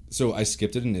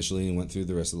skipped it initially and went through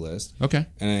the rest of the list. Okay.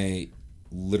 And I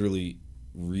literally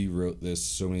rewrote this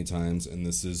so many times, and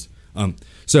this is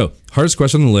so hardest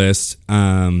question on the list.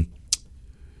 I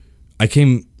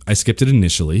skipped it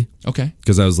initially. Okay.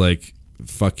 Because I was like,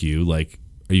 fuck you. Like,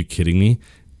 are you kidding me?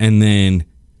 And then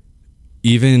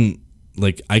even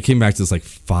like I came back to this like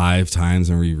 5 times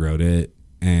and rewrote it.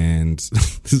 And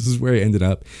this is where I ended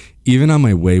up. Even on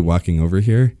my way walking over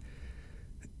here,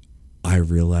 I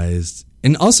realized,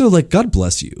 and also like, God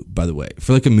bless you, by the way,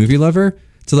 for like a movie lover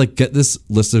to like get this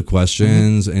list of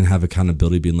questions and have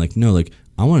accountability being like, no, like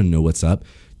I want to know what's up.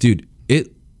 Dude,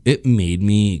 it made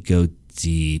me go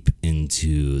deep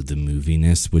into the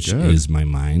moviness, which is my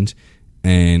mind.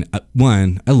 And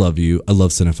one, I love you. I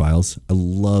love cinephiles.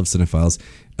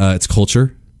 It's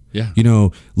culture. Yeah. You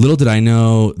know, little did I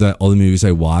know that all the movies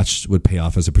I watched would pay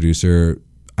off as a producer.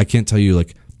 I can't tell you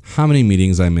like how many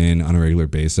meetings I'm in on a regular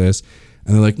basis.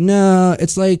 And they're like, no,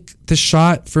 it's like the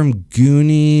shot from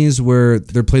Goonies where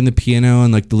they're playing the piano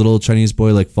and like the little Chinese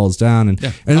boy like falls down and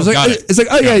it's like,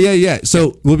 oh yeah.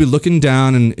 So we'll be looking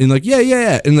down and like,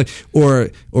 yeah. And like, or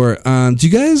do you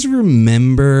guys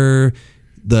remember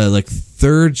the like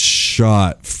third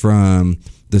shot from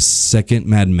the second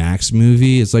Mad Max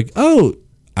movie? It's like, oh,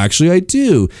 actually I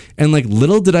do. And like,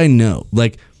 little did I know,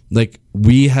 like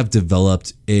we have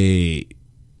developed a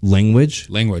language.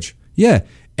 Yeah.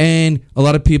 And a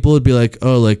lot of people would be like,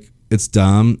 oh, like It's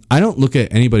dumb. I don't look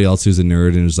at anybody else who's a nerd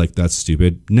and is like, that's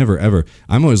stupid. Never, ever.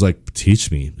 I'm always like, teach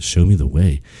me, show me the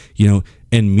way. You know,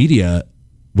 and media,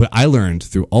 what I learned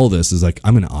through all this is like,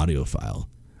 I'm an audiophile.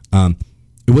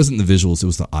 It wasn't the visuals, it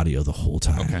was the audio the whole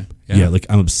time. Okay. Yeah, like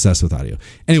I'm obsessed with audio.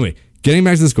 Anyway, getting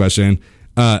back to this question,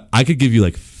 I could give you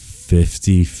like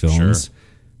 50 films. Sure.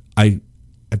 I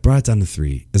brought it down to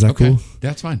 3. Is that cool?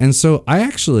 That's fine. And so I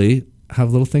actually have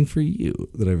a little thing for you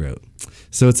that I wrote.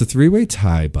 So it's a 3-way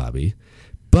tie, Bobby,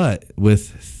 but with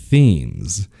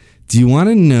themes. Do you want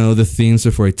to know the themes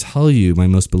before I tell you my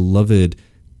most beloved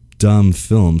dumb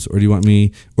films, or do you want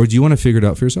to figure it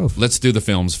out for yourself? Let's do the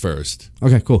films first.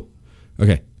 Okay, cool.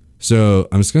 Okay, so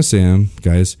I'm just gonna say them,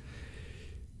 guys.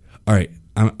 All right,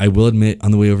 I will admit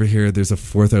on the way over here, there's a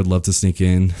fourth I'd love to sneak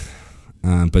in,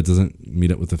 but it doesn't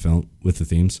meet up with the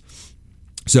themes.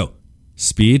 So,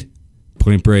 Speed,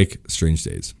 Point Break, Strange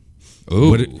Days. Ooh.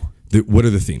 What are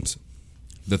the themes?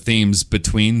 The themes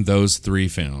between those 3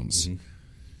 films. Mm-hmm.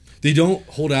 They don't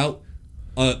hold out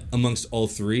amongst all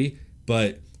 3,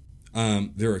 but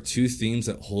there are 2 themes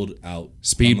that hold out.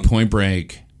 Speed, Point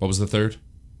Break. What was the third?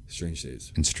 Strange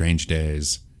Days. And Strange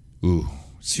Days. Ooh.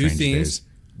 2 themes, Days.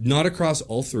 not across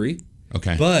all 3.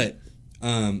 Okay. But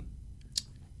there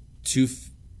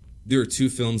are 2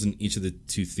 films in each of the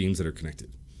 2 themes that are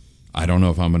connected. I don't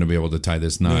know if I'm going to be able to tie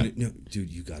this knot. No,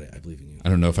 dude, you got it. I believe in you. I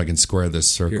don't know if I can square this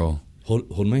circle. Here,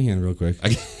 hold my hand real quick.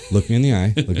 Look me in the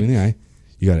eye. Look me in the eye.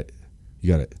 You got it.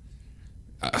 You got it.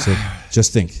 So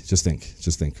just think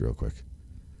real quick.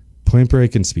 Point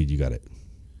Break and Speed, you got it.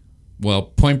 Well,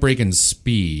 Point Break and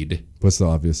Speed. What's the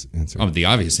obvious answer? Oh, the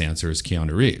obvious answer is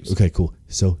Keanu Reeves. Okay, cool.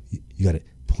 So you got it.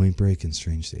 Point Break and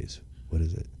Strange Days. What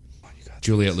is it? Oh, you got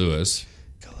Juliette Lewis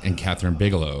and Catherine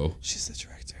Bigelow. She's the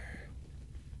director.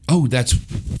 Oh, that's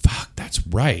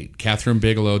right. Catherine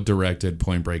Bigelow directed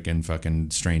Point Break and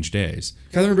fucking Strange Days.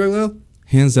 Catherine Bigelow,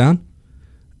 hands down,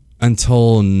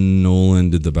 until Nolan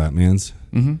did the Batmans,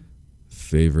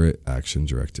 favorite action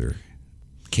director.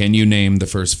 Can you name the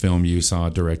first film you saw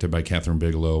directed by Catherine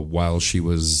Bigelow while she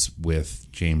was with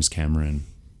James Cameron?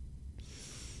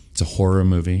 It's a horror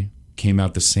movie. Came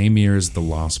out the same year as The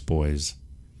Lost Boys.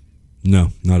 No,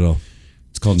 not at all.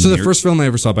 It's called. So the first film I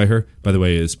ever saw by her, by the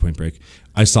way, is Point Break.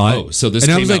 I saw it. Oh, so this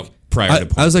and came out prior to Point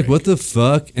Break. I was like, what the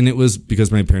fuck? And it was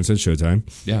because my parents had Showtime.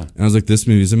 Yeah. And I was like, this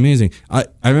movie is amazing. I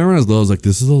remember when I was little, I was like,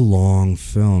 this is a long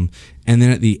film. And then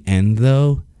at the end,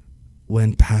 though,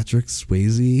 when Patrick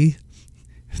Swayze,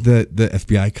 the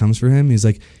FBI comes for him, he's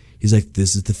like,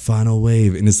 this is the final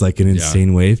wave. And it's like an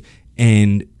insane wave.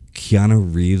 And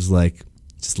Keanu Reeves, like,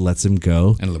 just lets him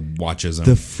go. And watches him.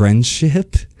 The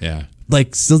friendship. Yeah.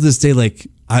 Like, still to this day, like,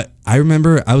 I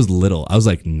remember I was little. I was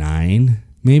like 9,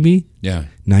 maybe. Yeah.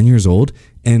 9 years old.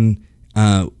 And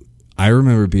I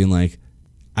remember being like,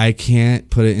 I can't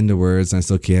put it into words, and I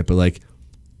still can't, but like,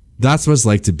 that's what it's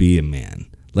like to be a man.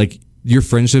 Like, your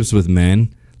friendships with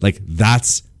men, like,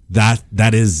 that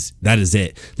is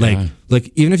it.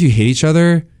 Like even if you hate each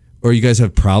other or you guys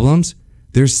have problems,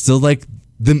 there's still like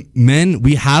the men,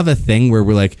 we have a thing where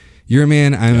we're like, you're a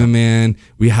man, I'm a man.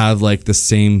 We have like the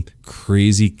same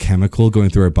crazy chemical going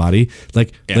through our body.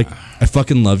 Like I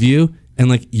fucking love you, and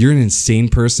like you're an insane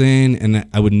person, and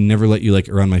I would never let you like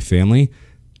around my family,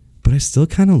 but I still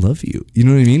kind of love you. You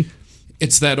know what I mean?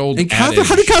 It's that old And adage.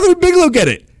 how did Catherine Bigelow get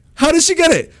it? How did she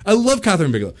get it? I love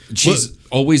Catherine Bigelow. She's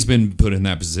always been put in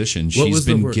that position. She's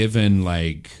been given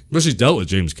like... Well, she's dealt with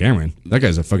James Cameron. That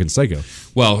guy's a fucking psycho.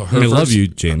 Well, I love you,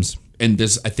 James. And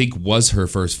this, I think, was her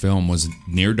first film, was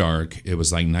Near Dark. It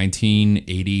was like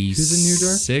 1986, Who's in Near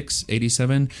Dark?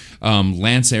 87.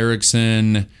 Lance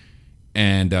Erickson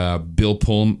and Bill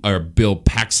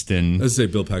Paxton. Let's say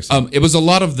Bill Paxton. It was a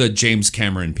lot of the James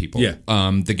Cameron people. Yeah.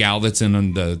 The gal that's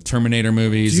in the Terminator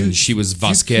movies, and she was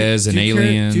Vasquez in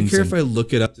Aliens. Do you care if I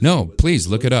look it up? No, please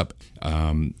look it up.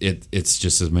 It's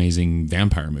just an amazing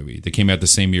vampire movie. They came out the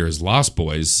same year as Lost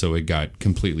Boys, so it got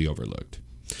completely overlooked.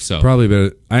 So Probably,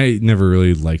 but I never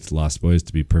really liked Lost Boys,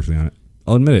 to be perfectly honest.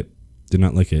 I'll admit it. Did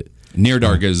not like it. Near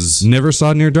Dark is Never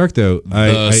saw Near Dark, though.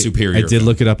 I superior I did film.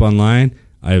 look it up online.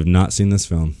 I have not seen this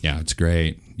film. Yeah, it's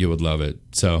great. You would love it.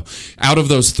 So, out of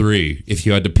those three, if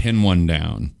you had to pin one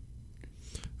down,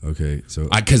 Okay, so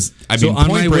because So on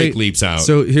Point my Break way- leaps out.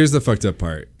 So here's the fucked up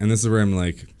part, and this is where I'm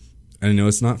like, I know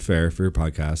it's not fair for your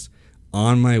podcast.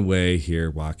 On my way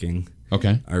here walking,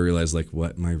 Okay. I realized like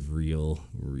what my real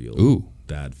Ooh.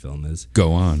 bad film is.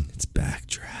 Go on. It's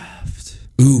Backdraft.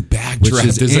 Ooh,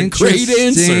 Backdraft is a great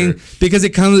answer. because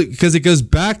it goes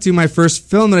back to my first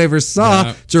film that I ever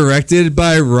saw, directed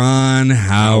by Ron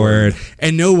Howard.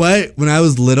 And know what? When I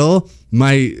was little,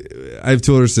 I have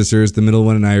two older sisters. The middle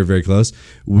one and I are very close.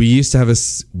 We used to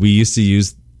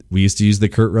use the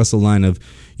Kurt Russell line of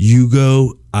 "You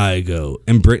go, I go."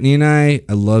 And Brittany and I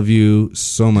love you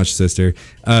so much, sister.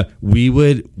 We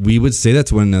would say that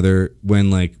to one another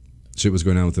when like shit was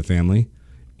going on with the family,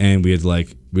 and we'd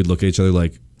look at each other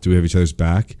like, do we have each other's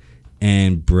back?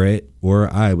 And Britt or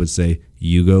I would say,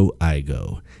 "You go, I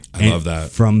go." I love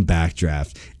that. From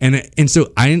Backdraft. And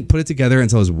so I didn't put it together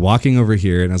until I was walking over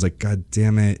here and I was like, God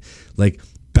damn it. Like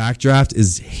Backdraft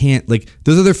is like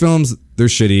those other films, they're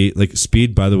shitty. Like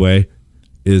Speed, by the way,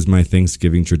 is my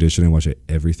Thanksgiving tradition. I watch it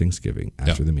every Thanksgiving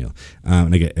after the meal.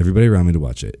 And I get everybody around me to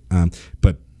watch it.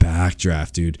 But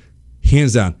Backdraft, dude,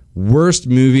 hands down, worst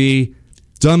movie,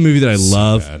 dumb movie that I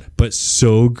love, bad. But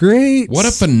so great. What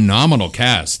a phenomenal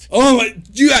cast. Oh my,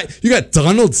 you got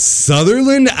Donald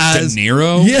Sutherland as De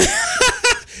Niro? Yeah.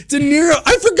 De Niro.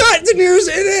 I forgot De Niro's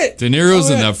in it. De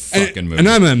Niro's in that fucking movie. And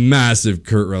I'm a massive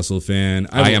Kurt Russell fan.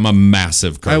 I am a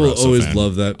massive Kurt Russell fan. I will always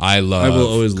love that. I will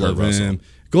always love him.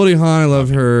 Goldie Hawn, I love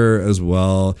her as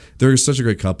well. They're such a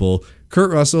great couple.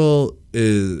 Kurt Russell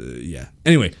is, yeah.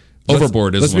 Anyway.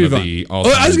 Overboard is one of the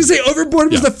all-time. I was gonna say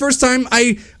Overboard was the first time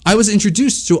I was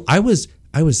introduced. So I was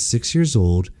 6 years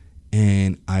old,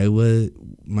 and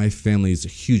my family's a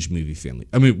huge movie family.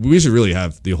 I mean, we should really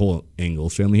have the whole Engle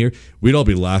family here. We'd all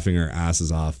be laughing our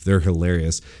asses off. They're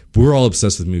hilarious. But we're all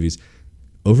obsessed with movies.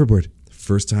 Overboard,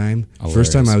 first time I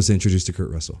was introduced to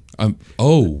Kurt Russell.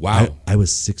 Oh wow! I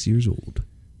was 6 years old.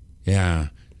 Yeah,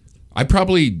 I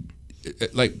probably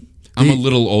like. I'm a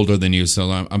little older than you, so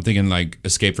I'm thinking like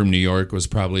Escape from New York was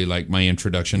probably like my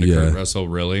introduction to Kurt Russell,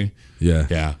 really. Yeah.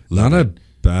 Yeah. Not a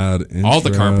bad intro. All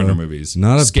the Carpenter movies.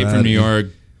 Not a Escape bad from New York,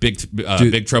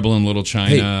 Big Trouble in Little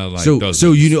China. Hey,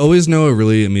 so you always know a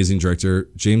really amazing director.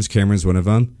 James Cameron's one of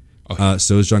them. Okay.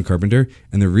 So is John Carpenter.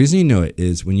 And the reason you know it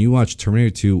is when you watch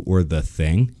Terminator 2 or The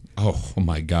Thing. Oh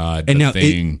my God. And The now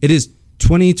Thing. It is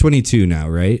 2022 now,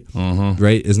 right? Uh-huh.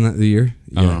 Right? Isn't that the year?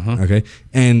 Yeah. Uh-huh. Okay.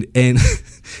 And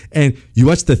you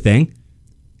watch The Thing,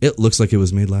 it looks like it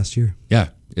was made last year. Yeah,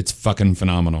 it's fucking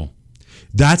phenomenal.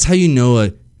 That's how you know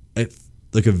a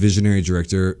visionary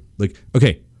director. Like,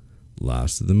 okay,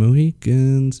 Last of the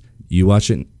Mohicans. You watch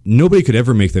it. Nobody could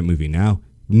ever make that movie now.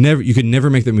 You could never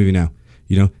make that movie now.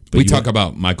 You know. But we talk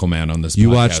about Michael Mann on this podcast. You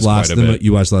watch Last of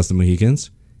the Mohicans,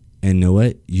 and know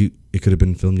what? It could have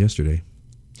been filmed yesterday.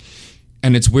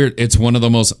 And it's weird. It's one of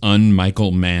the most un-Michael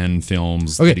Mann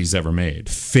films that he's ever made.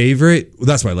 Favorite.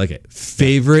 That's why I like it.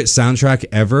 Favorite soundtrack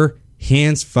ever.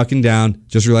 Hands fucking down.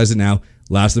 Just realized it now.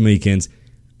 Last of the Mohicans.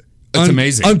 It's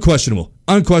amazing.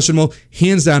 Unquestionable.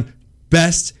 Hands down.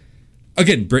 Best.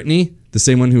 Again, Brittany, the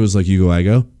same one who was like, "You go, I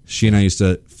go." She and I used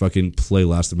to fucking play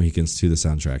Last of the Mohicans to the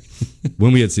soundtrack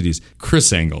when we had CDs.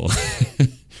 Chris Engle.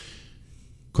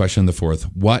 Question the fourth.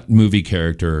 What movie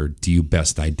character do you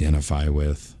best identify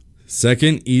with?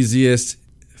 Second easiest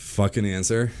fucking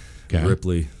answer, Okay.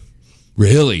 Ripley.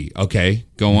 Really? Okay,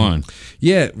 go on.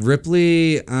 Yeah,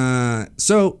 Ripley. I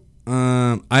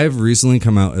have recently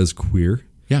come out as queer.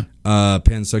 Yeah.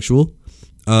 Pansexual.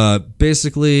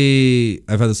 Basically,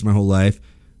 I've had this my whole life.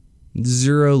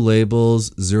 Zero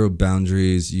labels, zero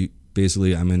boundaries.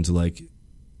 I'm into like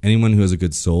anyone who has a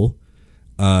good soul.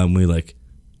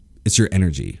 It's your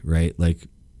energy, right? Like,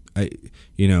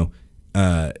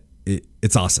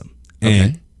 it's awesome.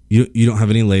 And you don't have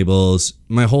any labels.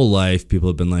 My whole life, people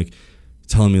have been like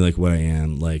telling me like what I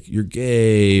am, like you're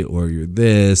gay or you're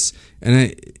this.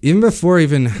 And even before I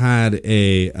even had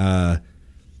a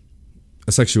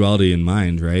sexuality in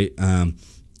mind, right? And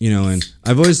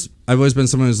I've always been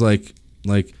someone who's like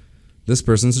this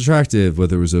person's attractive,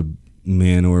 whether it was a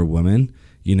man or a woman,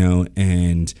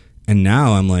 and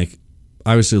now I'm like,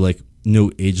 obviously like no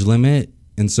age limit.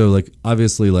 And so like,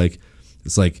 obviously like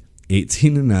it's like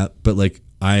 18 and up, but like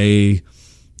I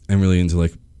am really into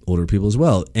like older people as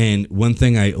well. And one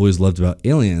thing I always loved about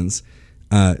Aliens,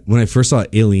 when I first saw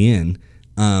Alien,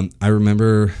 I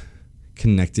remember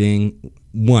connecting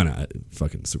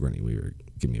fucking Sigourney Weaver,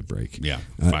 give me a break. Yeah.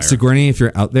 Sigourney, if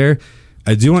you're out there,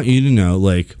 I do want you to know,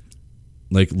 like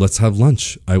let's have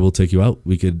lunch. I will take you out.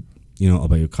 We could, I'll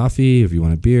buy you a coffee if you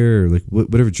want a beer or like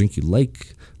whatever drink you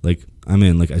like. Like I'm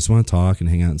in. Like I just want to talk and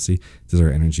hang out and see, does our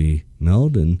energy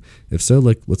meld? And if so,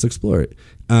 like let's explore it.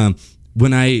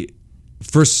 When I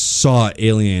first saw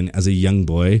Alien as a young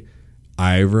boy,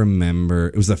 I remember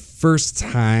it was the first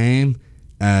time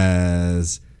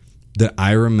as that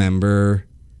I remember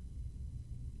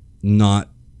not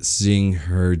seeing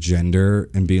her gender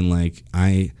and being like,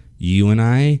 you and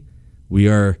I, we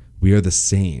are the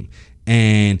same.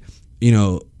 And, you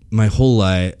know, my whole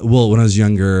life, well, when I was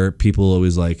younger, people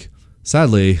always like,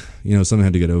 sadly, you know, something I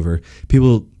had to get over.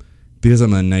 People, because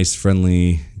I'm a nice,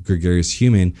 friendly, gregarious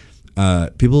human,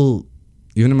 people,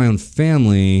 even in my own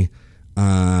family,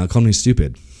 called me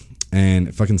stupid. And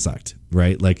it fucking sucked,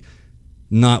 right? Like,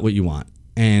 not what you want.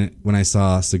 And when I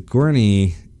saw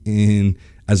Sigourney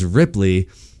as Ripley,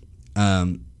 I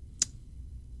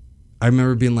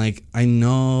remember being like, I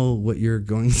know what you're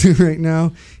going through right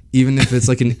now. Even if it's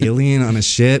like an alien on a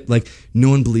ship, like no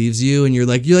one believes you, and you're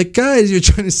like, guys, you're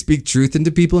trying to speak truth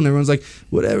into people, and everyone's like,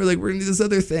 whatever, like we're gonna do this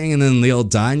other thing, and then they all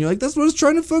die, and you're like, that's what I was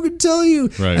trying to fucking tell you.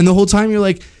 Right. And the whole time you're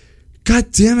like,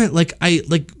 God damn it, like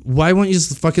why won't you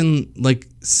just fucking like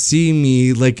see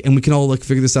me, like, and we can all like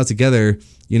figure this out together,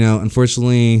 you know?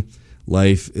 Unfortunately,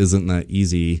 life isn't that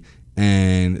easy.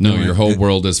 And no, your whole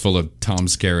world is full of Tom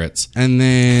Skerritts. And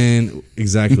then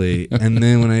exactly, and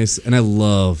then when I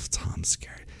love Tom Skerritt.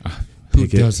 Who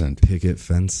doesn't? Picket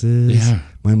fences. Yeah.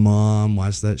 My mom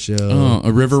watched that show. Oh,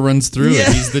 a river runs through it.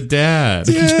 He's the dad.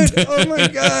 Dude, oh my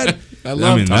God. I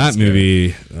love Tom that Skerritt.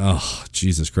 movie. Oh,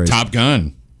 Jesus Christ. Top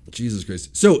Gun. Jesus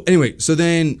Christ. So anyway, That's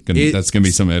going to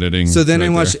be some editing. So then right I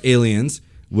watched there. Aliens,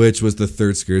 which was the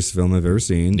third scariest film I've ever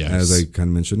seen, Yes. as I kind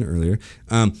of mentioned earlier.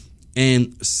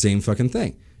 And same fucking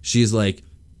thing. She's like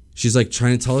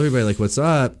trying to tell everybody like what's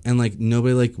up, and like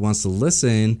nobody like wants to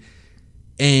listen.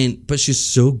 But she's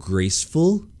so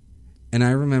graceful. And I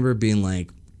remember being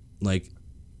like,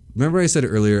 remember I said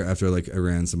earlier after like I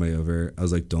ran somebody over, I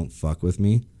was like, don't fuck with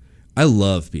me. I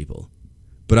love people,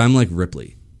 but I'm like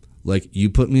Ripley. Like, you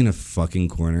put me in a fucking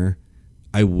corner,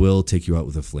 I will take you out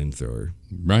with a flamethrower.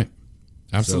 Right.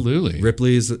 Absolutely. So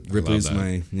Ripley's that.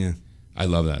 my, yeah. I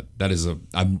love that. That is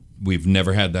we've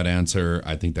never had that answer.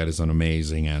 I think that is an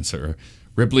amazing answer.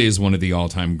 Ripley is one of the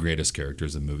all-time greatest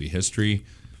characters in movie history.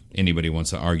 Anybody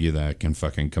wants to argue that can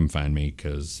fucking come find me,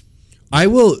 because I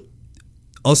will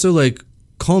also, like,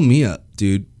 call me up,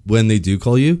 dude. When they do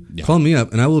call you, call me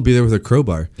up, and I will be there with a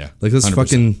crowbar. Yeah, like, let's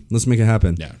 100%. let's make it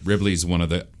happen. Yeah, Ripley's one of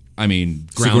the,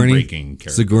 groundbreaking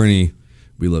characters. Sigourney,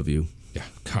 we love you. Yeah,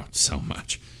 God, so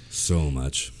much. So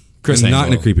much. Chris And not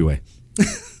in a Engle. creepy way.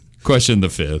 Question the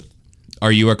fifth.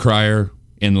 Are you a crier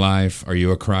in life? Are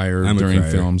you a crier I'm a during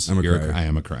crier. films? I'm a crier. I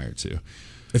am a crier too.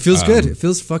 It feels good. It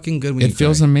feels fucking good when you It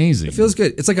feels cry. amazing. It feels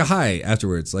good. It's like a high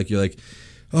afterwards. Like, you're like,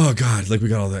 oh God, like we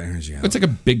got all that energy out. It's like a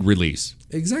big release.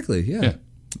 Exactly, yeah.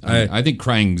 Yeah. I think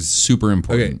crying's super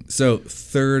important. Okay, so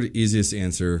third easiest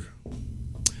answer,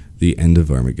 the end of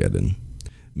Armageddon.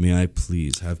 May I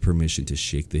please have permission to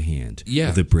shake the hand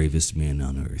of the bravest man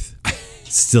on earth?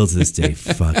 Still to this day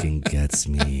fucking gets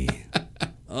me.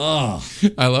 Oh.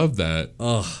 I love that.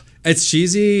 Oh. It's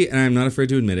cheesy, and I'm not afraid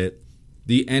to admit it.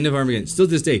 The end of Armageddon, still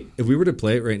to this day, if we were to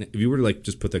play it right now, if you were to like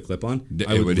just put that clip on,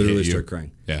 I would literally hit you. start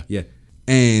crying. Yeah. Yeah.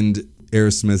 And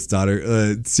Aerosmith's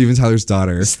daughter, Steven Tyler's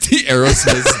daughter.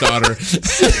 Aerosmith's daughter.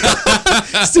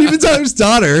 Steven Tyler's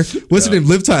daughter, what's her name?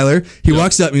 Liv Tyler. He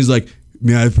walks up and he's like,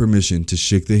 may I have permission to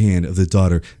shake the hand of the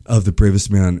daughter of the bravest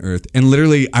man on earth? And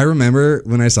literally, I remember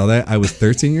when I saw that, I was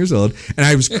 13 years old and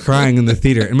I was crying in the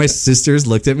theater. And my sisters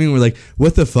looked at me and were like,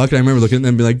 what the fuck? And I remember looking at them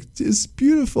and being like, it's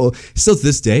beautiful. Still to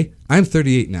this day, I'm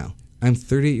 38 now. I'm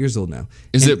 38 years old now.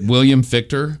 Is it William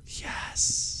Fichtner?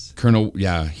 Yes. Colonel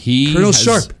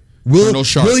Sharp. Colonel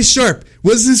Sharp. Willie Sharp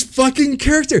was his fucking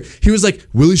character. He was like,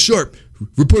 Willie Sharp,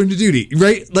 reporting to duty,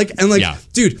 right? Like, and like, Yeah.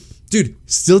 dude,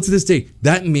 still to this day,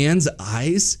 that man's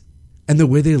eyes and the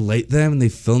way they light them and they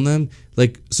film them,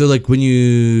 like, so like when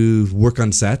you work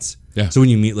on sets, so when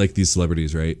you meet like these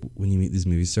celebrities, right? When you meet these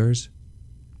movie stars,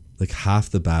 like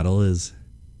half the battle is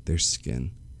their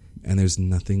skin. And there's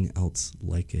nothing else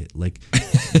like it. Like,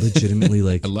 legitimately,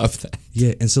 like, I love that.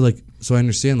 yeah. And so like, so I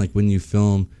understand like when you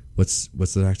film, what's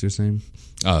the actor's name?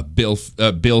 Bill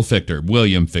Fichtner.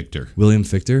 William Fichtner. William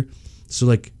Fichtner. So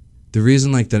like the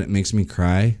reason like that it makes me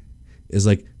cry is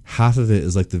like half of it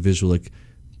is like the visual,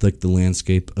 like the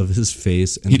landscape of his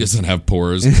face. And He doesn't have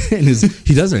pores. and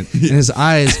he doesn't. And his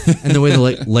eyes and the way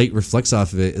the light reflects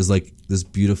off of it is like this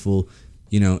beautiful,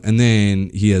 you know. And then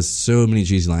he has so many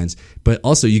cheesy lines, but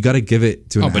also you got to give it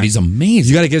to. But he's amazing.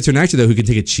 You got to give it to an actor though who can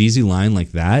take a cheesy line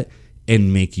like that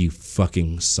and make you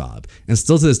fucking sob. And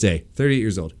still to this day, 38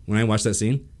 years old, when I watch that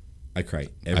scene, I cry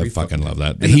every I fucking love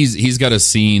that. And He's got a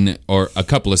scene or a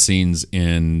couple of scenes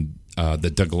in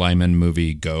the Doug Liman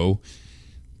movie Go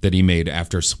that he made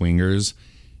after Swingers,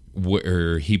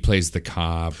 where he plays the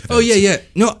cop. Oh yeah.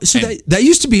 No, so that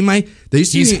used to be my. That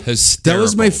used to He's be. hysterical. That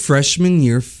was my freshman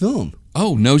year film.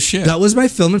 Oh, no shit. That was my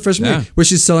film in freshman year, where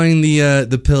she's selling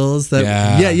the pills. That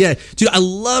yeah. Dude, I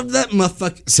loved that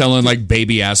motherfucker. Selling like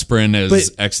baby aspirin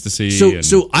as ecstasy.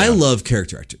 So I love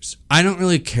character actors. I don't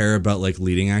really care about like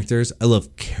leading actors. I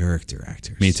love character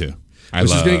actors. Me too. Which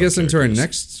is going to get us into our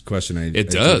next question. It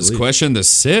does. Question the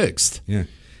 6th.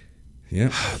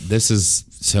 Yeah. This is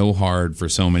so hard for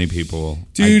so many people.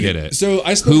 Dude, I get it. So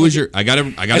I spent who was your? I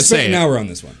gotta say an hour on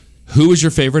this one. Who was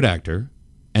your favorite actor,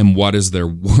 and what is their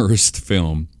worst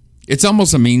film? It's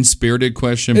almost a mean-spirited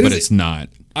question, but it's not.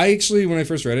 I actually, when I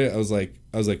first read it, I was like,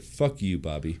 "Fuck you,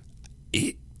 Bobby."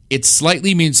 It's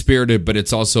slightly mean-spirited, but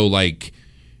it's also like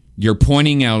you're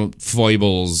pointing out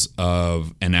foibles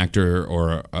of an actor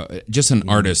or just an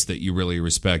artist that you really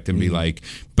respect, and be like,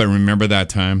 "But remember that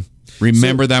time."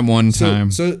 Remember that one time.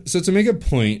 So to make a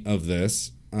point of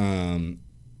this, I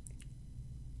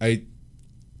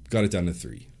got it down to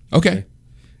 3. Okay.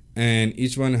 And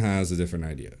each one has a different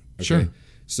idea. Okay? Sure.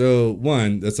 So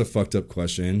one, that's a fucked up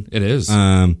question. It is.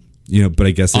 But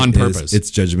I guess on purpose.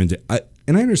 It's Judgment Day.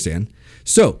 And I understand.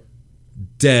 So,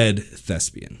 dead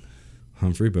thespian.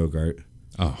 Humphrey Bogart.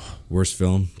 Oh. Worst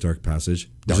film, Dark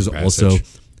Passage. That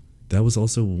was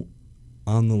also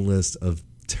on the list of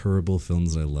terrible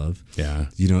films that I love. Yeah.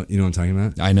 You know what I'm talking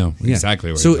about? I know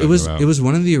exactly what you're talking about. So it was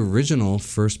one of the original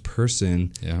first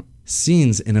person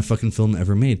scenes in a fucking film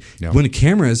ever made. Yeah. When the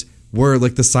cameras were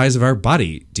like the size of our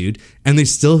body, dude, and they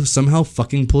still somehow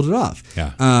fucking pulled it off.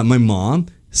 Yeah. My mom,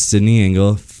 Sydney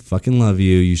Engle, fucking love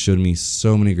you. You showed me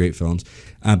so many great films.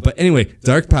 But anyway,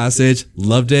 Dark Passage,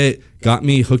 loved it. Got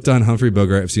me hooked on Humphrey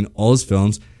Bogart. I've seen all his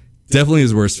films. Definitely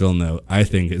his worst film, though, I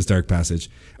think, is Dark Passage.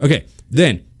 Okay,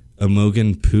 then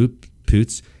Imogen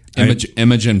Poots.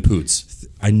 Imogen Poots.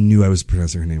 I knew I was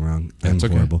pronouncing her name wrong. I'm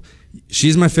horrible.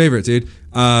 She's my favorite, dude.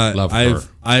 Love her.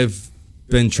 I've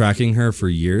been tracking her for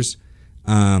years.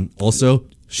 Also,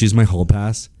 she's my hall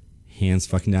pass, hands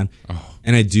fucking down. Oh.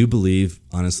 And I do believe,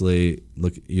 honestly,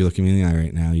 look, you're looking me in the eye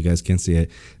right now. You guys can't see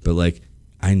it, but like,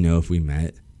 I know if we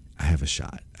met, I have a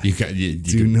shot. You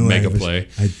can make a play.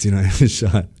 I do not have a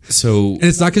shot. So, and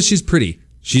it's not because she's pretty.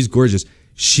 She's gorgeous.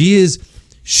 She's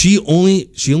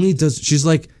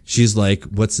like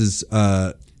what's his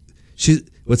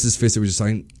face that we were just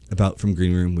talking about from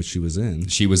Green Room, which she was in.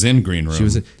 She was in Green Room. She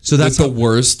was in, so that's the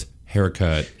worst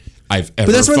haircut I've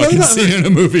ever that's fucking seen in a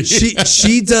movie.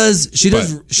 She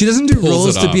doesn't do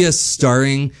roles to be a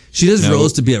starring. She does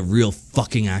roles to be a real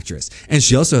fucking actress. And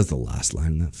she also has the last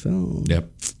line in that film.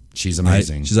 Yep. She's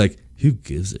amazing. She's like, who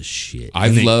gives a shit?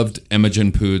 I've loved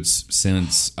Imogen Poots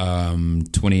since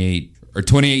 28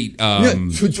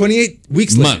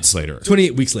 weeks months later.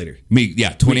 28 weeks later.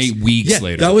 28 weeks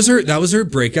later. That was her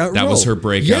breakout role. That was her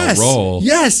breakout role.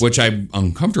 Yes. Which I'm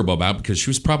uncomfortable about because she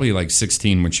was probably like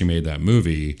 16 when she made that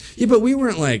movie. Yeah, but we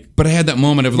weren't like... But I had that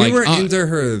moment of like... We weren't into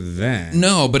her then.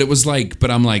 No, but it was like...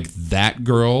 But I'm like, that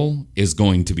girl is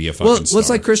going to be a fucking star. Well, it's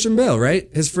like Christian Bale, right?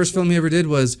 His first film he ever did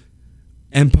was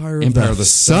Empire of the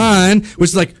Sun, which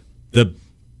is like the...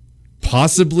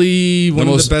 Possibly one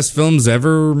of the best films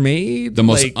ever made. The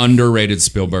most underrated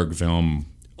Spielberg film.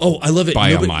 Oh, I love it. By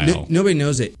a mile. Nobody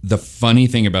knows it. The funny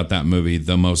thing about that movie,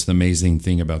 the most amazing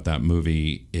thing about that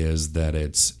movie is that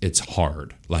it's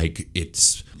hard. Like,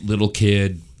 it's little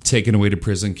kid taken away to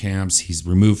prison camps. He's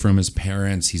removed from his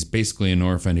parents. He's basically an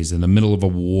orphan. He's in the middle of a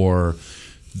war.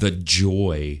 The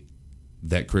joy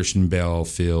that Christian Bale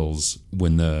feels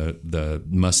when the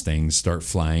Mustangs start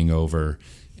flying over.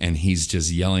 And he's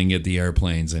just yelling at the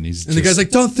airplanes, and the guy's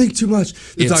like, "Don't think too much."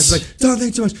 The doctor's like, "Don't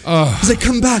think too much." He's like,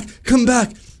 "Come back, come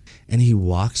back." And he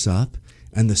walks up,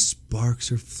 and the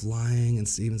sparks are flying, and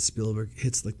Steven Spielberg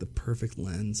hits like the perfect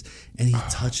lens, and he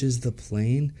touches the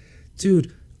plane.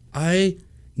 Dude,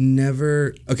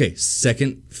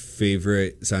 second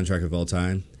favorite soundtrack of all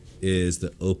time is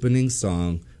the opening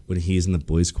song when he's in the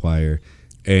boys' choir,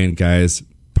 and guys,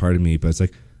 pardon me, but it's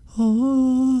like,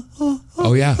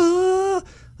 oh yeah.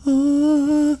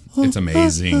 It's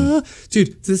amazing.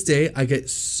 Dude, to this day, I get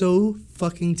so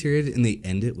fucking teary, and they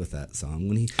end it with that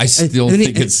song. I still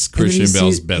think it's Christian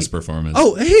Bale's best performance.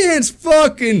 Oh, hands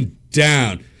fucking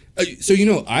down. So,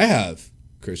 I have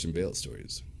Christian Bale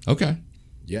stories. Okay.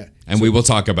 Yeah. And we will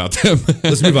talk about them.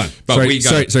 Let's move on. Sorry,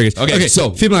 guys. Okay, so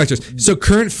female actors. So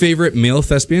current favorite male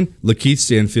thespian, Lakeith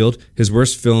Stanfield. His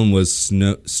worst film was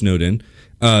Snowden.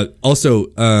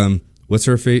 Also, what's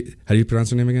her fate? How do you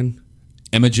pronounce her name again?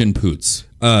 Imogen Poots.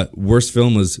 Worst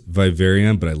film was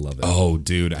Vivarium, but I love it. Oh,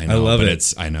 dude, I know. I love but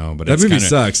it. I know, but That it's movie kinda,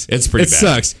 sucks. It's pretty bad. It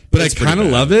sucks, but It's I pretty kind of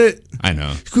bad. love it. I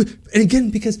know. And again,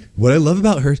 because what I love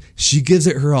about her, she gives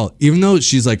it her all. Even though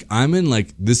she's like, I'm in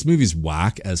like, this movie's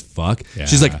whack as fuck. Yeah.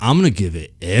 She's like, I'm going to give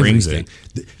it Brings everything.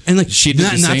 it. And like, She did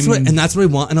the that's same- and that's what I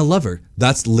want in a lover.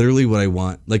 That's literally what I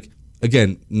want. Like,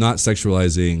 again, not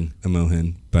sexualizing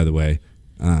Imogen, by the way.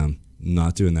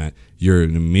 Not doing that. You're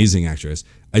an amazing actress.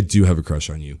 I do have a crush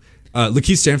on you.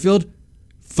 Lakeith Stanfield,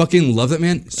 fucking love that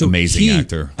man. So Amazing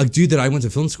actor. A dude that I went to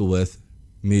film school with,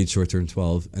 made Short Term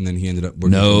 12, and then he ended up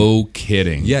working. No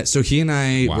kidding. Yeah, so he and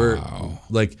I were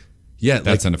like, yeah,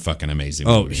 That's like, a fucking amazing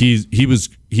oh, movie. he was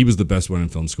the best one in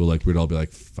film school. Like we'd all be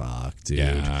like, fuck, dude.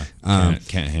 Yeah.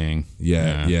 Can't hang.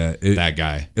 Yeah. That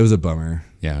guy. It was a bummer.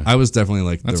 Yeah. I was definitely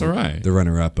like That's all right. the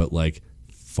runner up, but like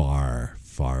far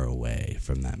away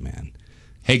from that man.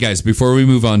 Hey guys, before we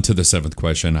move on to the seventh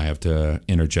question, I have to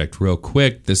interject real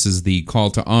quick. This is the call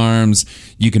to arms.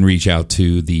 You can reach out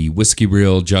to the Whiskey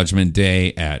Reel Judgment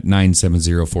Day at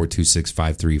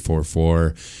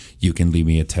 970-426-5344. You can leave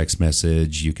me a text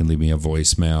message. You can leave me a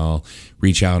voicemail.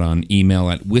 Reach out on email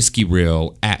at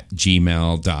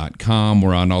whiskeyreel@gmail.com.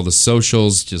 We're on all the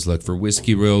socials. Just look for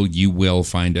Whiskey Reel. You will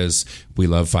find us. We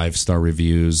love 5-star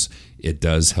reviews. It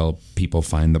does help people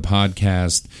find the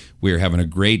podcast. We're having a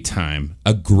great time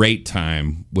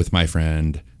with my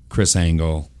friend Chris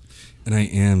Engle. And I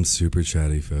am super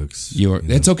chatty, folks.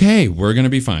 It's okay. We're gonna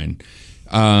be fine.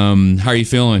 How are you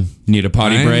feeling? Need a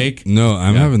potty break? No,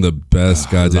 I'm having the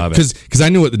best goddamn. love it. Because I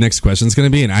know what the next question is going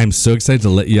to be, and I'm so excited to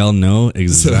let y'all know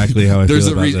exactly how I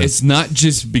feel about this. It's not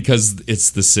just because it's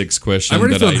the sixth question I'm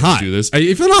already that feeling I hot. do this. Are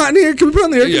you feeling hot in here? Can we put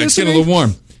on the air Yeah, it's getting a little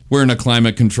warm. We're in a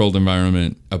climate-controlled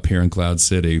environment up here in Cloud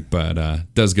City, but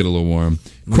does get a little warm.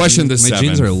 Question the My seventh.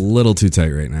 jeans are a little too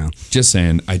tight right now. Just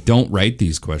saying, I don't write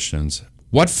these questions.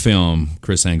 What film,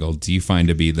 Chris Engle, do you find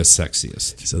to be the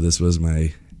sexiest? So this was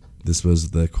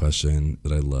the question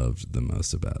that I loved the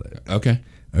most about it.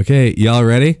 Okay. Y'all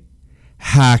ready?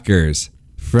 Hackers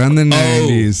from the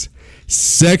 90s.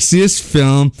 Sexiest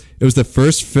film. It was the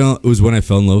first film. It was when I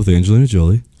fell in love with Angelina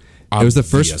Jolie. It was the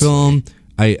first Obviously. film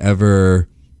I ever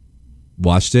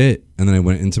watched it, and then I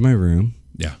went into my room.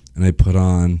 Yeah. And I put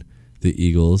on the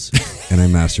Eagles and I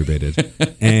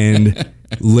masturbated. And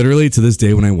literally to this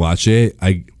day when I watch it,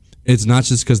 it's not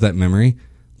just because that memory.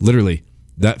 Literally,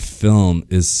 that film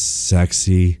is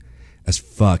sexy as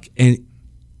fuck. And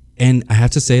I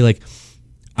have to say, like,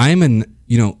 I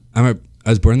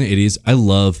was born in the 80s. I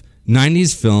love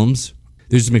 90s films.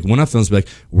 They just make one-off films, be like,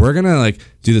 we're gonna like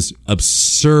do this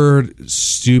absurd,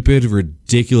 stupid,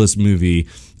 ridiculous movie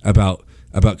about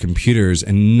computers,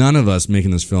 and none of us making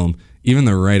this film, even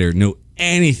the writer, know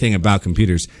anything about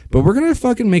computers. But we're gonna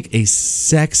fucking make a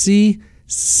sexy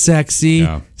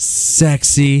film,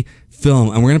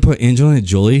 and we're gonna put Angelina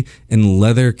Jolie in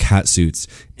leather cat suits,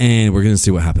 and we're gonna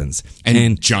see what happens.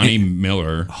 And Johnny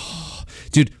Miller,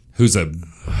 dude, who's a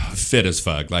fit as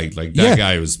fuck. Like that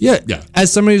guy was. Yeah.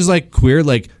 As somebody who's like queer,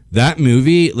 like that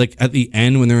movie, like at the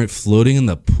end when they're floating in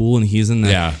the pool and he's in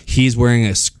the, he's wearing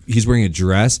a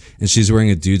dress and she's wearing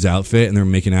a dude's outfit and they're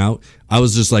making out. I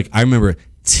was just like, I remember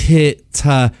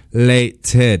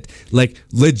titillated, like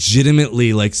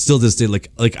legitimately, like still this day, like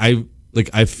I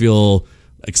feel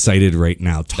excited right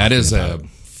now. That is about a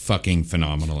fucking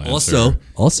phenomenal answer.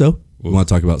 Also, we want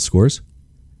to talk about scores.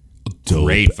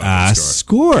 Great Dope ass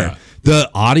score. Yeah.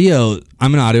 The audio,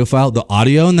 I'm an audiophile. The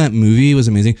audio in that movie was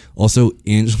amazing. Also,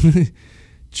 Angelina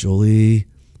Jolie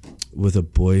with a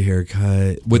boy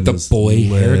haircut. With the boy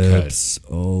haircut.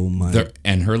 Oh my.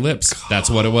 And her lips. God.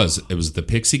 That's what it was. It was the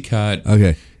pixie cut.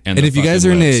 Okay. And if you guys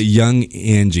are into young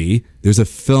Angie, there's a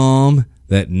film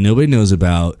that nobody knows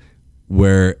about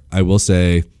where I will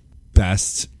say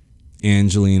best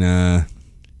Angelina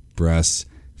breasts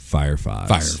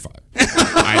Firefox.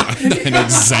 I know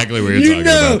exactly what you're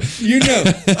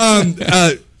talking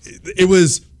about. It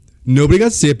was nobody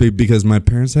got to see it because my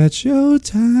parents had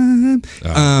Showtime.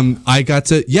 I got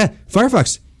to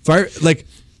Firefox. It's like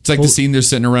the scene they're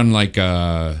sitting around like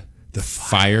the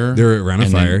fire. They're around a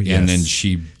fire, and then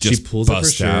she pulls up her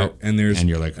busts shirt, out, and there's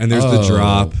the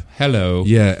drop. Hello.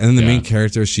 Yeah, and then the main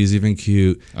character, she's even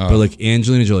cute. But like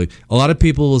Angelina Jolie, a lot of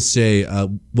people will say,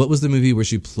 what was the movie where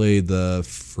she played the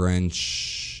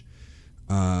French?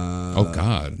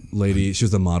 Lady, she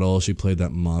was the model. She played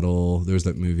that model. There was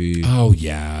that movie. Oh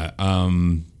yeah.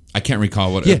 I can't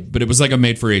recall what. But it was like a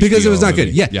made for HBO because it was not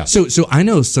movie. good. Yeah. So I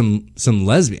know some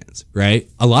lesbians, right?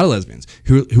 A lot of lesbians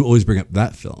who always bring up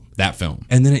that film. That film.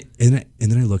 And then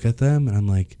I look at them and I'm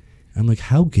like, I'm like,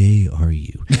 how gay are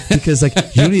you? Because like, and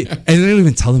I don't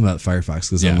even tell them about Firefox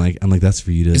because I'm like, that's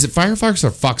for you to. Is it Firefox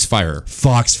or Foxfire?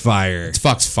 Foxfire. It's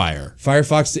Foxfire.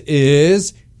 Firefox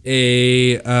is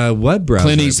a web browser.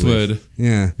 Clint Eastwood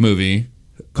movie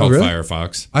called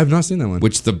Firefox. I've not seen that one.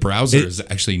 Which the browser is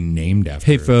actually named after.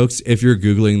 Hey, folks, if you're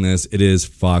Googling this, it is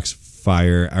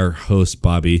Foxfire. Our host,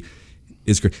 Bobby,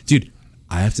 is great. Dude,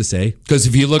 I have to say. Because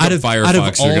if you look at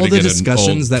Firefox, you're going to get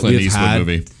discussions an that old Clint we've Eastwood had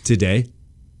movie. Today,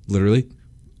 literally,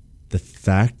 the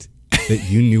fact that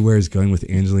you knew where I was going with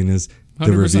Angelina's, the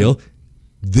 100%. reveal,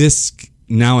 this,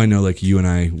 now I know, like, you and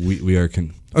I, we are...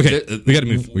 Okay, we got to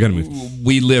move. We got to move.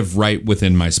 We live right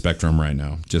within my spectrum right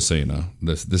now, just so you know.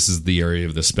 This is the area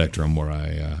of the spectrum where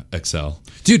I excel.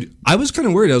 Dude, I was kind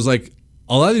of worried. I was like,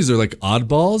 a lot of these are like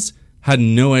oddballs. Had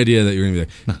no idea that you were going to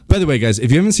be there. By the way, guys,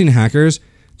 if you haven't seen Hackers,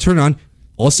 turn on.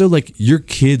 Also, like, your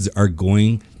kids are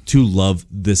going to love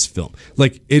this film.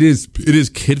 Like, it is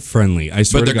kid friendly. I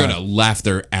swear But to they're God. going to laugh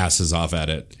their asses off at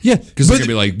it. Yeah, Because they're going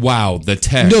to be like, wow, the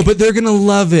tech. No, but they're going to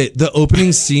love it. The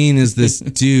opening scene is this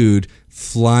dude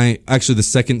flying. Actually, the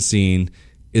second scene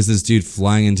is this dude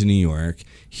flying into New York.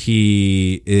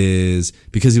 He is,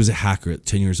 because he was a hacker at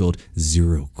 10 years old,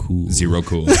 zero cool. He's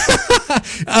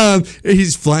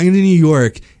flying into New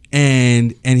York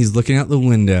and he's looking out the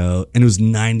window, and it was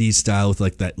 90s style with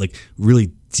like that, like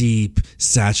really deep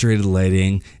saturated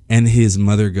lighting. And his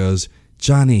mother goes,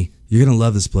 Johnny, you're going to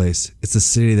love this place. It's a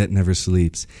city that never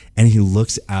sleeps. And he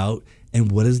looks out, and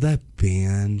what is that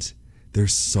band? Their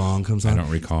song comes on. I don't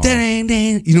recall. Dang,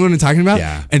 dang. You know what I'm talking about?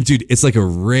 Yeah. And dude, it's like a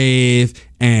rave,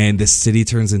 and the city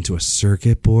turns into a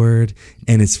circuit board,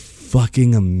 and it's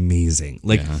fucking amazing.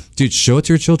 Like, dude, show it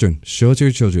to your children. Show it to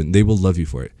your children. They will love you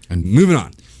for it. And moving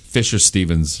on. Fisher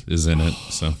Stevens is in it,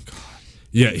 so.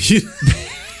 Yeah.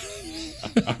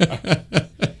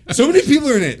 So many people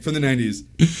are in it from the 90s.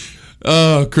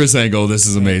 Oh, Chris Engle, this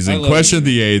is amazing. Question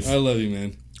the 8th. I love you,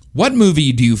 man. What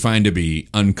movie do you find to be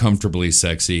uncomfortably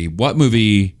sexy? What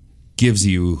movie gives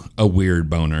you a weird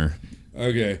boner?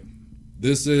 Okay.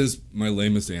 This is my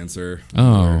lamest answer.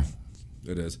 Oh.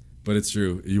 It is. But it's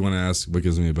true. You want to ask what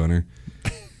gives me a boner?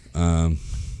 The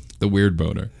weird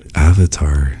boner.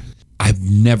 Avatar. I've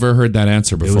never heard that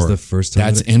answer before. It was the first time.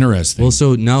 That's interesting. Well,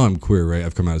 so now I'm queer, right?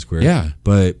 I've come out as queer. Yeah.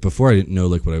 But before I didn't know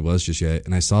like what I was just yet.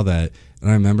 And I saw that. And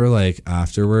I remember like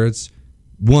afterwards,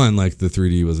 one, like the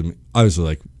 3D was, obviously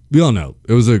like, we all know.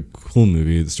 It was a cool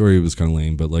movie. The story was kind of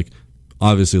lame, but like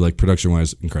obviously like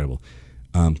production-wise, incredible.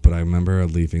 But I remember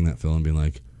leaving that film and being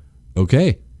like,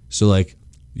 okay, so like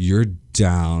you're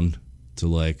down to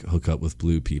like hook up with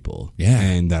blue people. Yeah.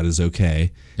 And that is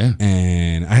okay. Yeah.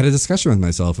 And I had a discussion with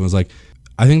myself and was like,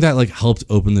 I think that like helped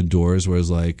open the doors where I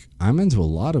was like, I'm into a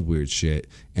lot of weird shit.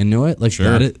 And know what? Like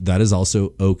Sure. that is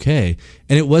also okay.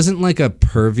 And it wasn't like a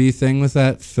pervy thing with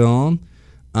that film.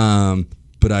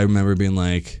 But I remember being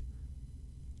like,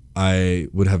 I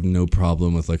would have no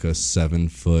problem with like a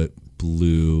 7-foot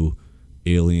blue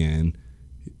alien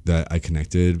that I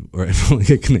connected, or I felt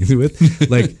like I connected with.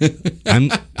 Like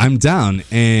I'm down,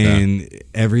 and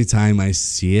every time I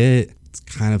see it, it's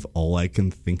kind of all I can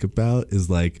think about is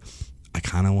like, I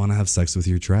kind of want to have sex with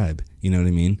your tribe. You know what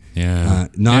I mean? Yeah.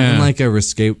 Not in like a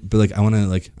risque, but like I want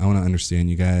to understand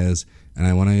you guys, and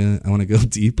I want to go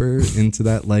deeper into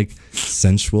that like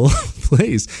sensual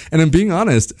place. And I'm being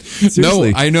honest. Seriously. No,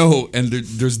 I know, and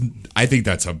I think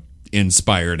that's a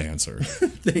inspired answer.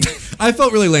 I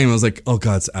felt really lame. I was like, oh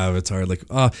God, it's Avatar. Like,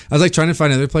 I was like trying to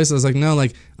find other places. I was like, no,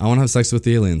 like I want to have sex with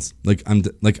the aliens. Like I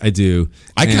do.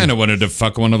 I kind of wanted to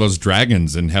fuck one of those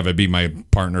dragons and have it be my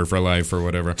partner for life or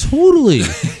whatever. Totally.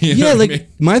 You know Yeah, what like I mean?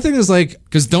 my thing is like,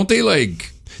 Because don't they like...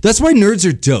 that's why nerds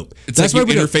are dope. It's That's like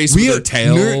why you interface with their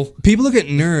tail. People look at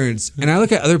nerds, and I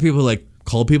look at other people who like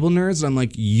call people nerds, and I'm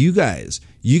like, you guys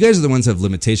are the ones who have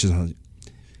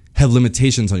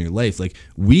limitations on your life. Like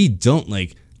we don't.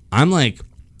 Like I'm like,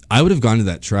 I would have gone to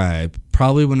that tribe.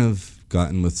 Probably wouldn't have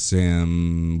gotten with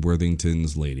Sam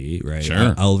Worthington's lady, right?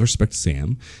 Sure. I'll respect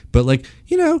Sam, but like,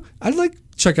 you know, I'd like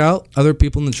check out other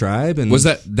people in the tribe. And Was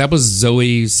that was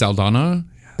Zoe Saldana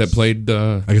that played...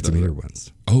 I got to meet her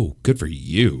once. Oh, good for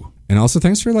you. And also,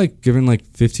 thanks for like giving like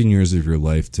 15 years of your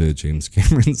life to James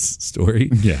Cameron's story.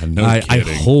 Yeah, no I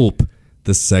kidding. hope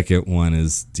the second one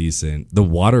is decent. The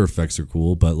water effects are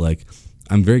cool, but like,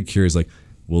 I'm very curious. Like,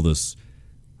 will this?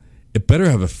 It better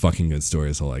have a fucking good story.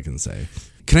 Is all I can say.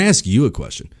 Can I ask you a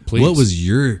question? Please. What was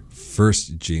your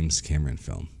first James Cameron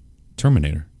film?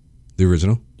 Terminator. The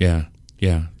original? Yeah.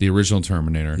 The original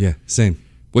Terminator. Yeah, same.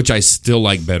 Which I still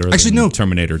like better Actually, than no.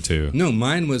 Terminator 2. No,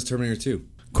 mine was Terminator 2.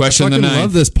 Question I the fucking ninth.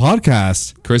 love this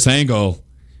podcast. Chris Engle.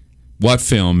 What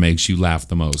film makes you laugh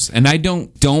the most? And I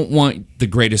don't want the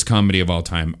greatest comedy of all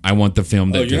time. I want the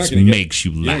film that just makes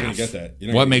you laugh. You're not going to get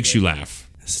that. What makes you laugh?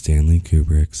 Stanley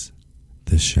Kubrick's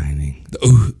The Shining.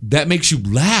 Ooh, that makes you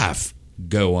laugh.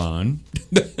 Go on.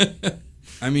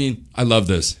 I mean, I love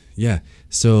this. Yeah.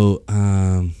 So,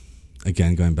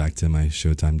 again, going back to my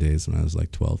Showtime days when I was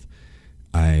like 12,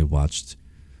 I watched.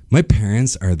 My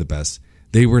parents are the best.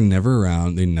 They were never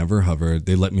around. They never hovered.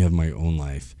 They let me have my own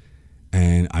life.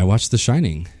 And I watched The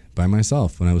Shining by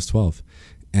myself when I was 12.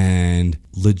 And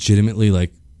legitimately,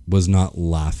 like, was not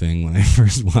laughing when I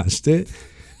first watched it,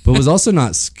 but was also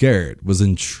not scared, was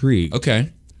intrigued.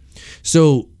 Okay.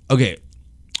 So, okay,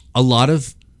 a lot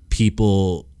of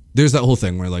people, there's that whole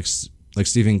thing where like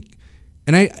Stephen,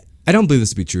 and I don't believe this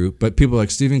to be true, but people like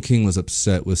Stephen King was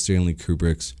upset with Stanley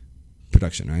Kubrick's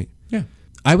production, right? Yeah.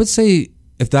 I would say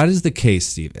if that is the case,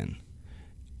 Stephen,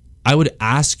 I would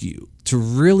ask you to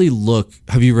really look.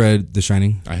 Have you read The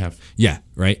Shining? I have. Yeah,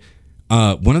 right.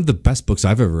 One of the best books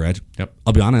I've ever read. Yep.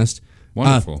 I'll be honest.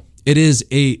 Wonderful. It is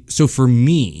so for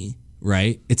me,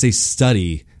 right? It's a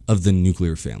study of the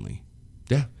nuclear family.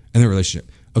 Yeah. And their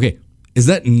relationship. Okay, is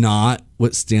that not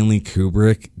what Stanley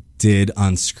Kubrick did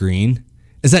on screen?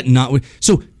 Is that not what?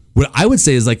 So what I would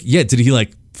say is like, yeah, did he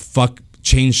like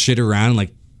change shit around and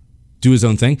like do his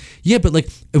own thing? Yeah, but like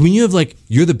when you have like,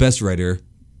 you're the best writer,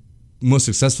 most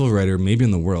successful writer maybe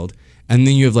in the world, and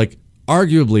then you have like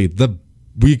arguably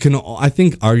we can all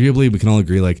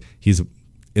agree like he's,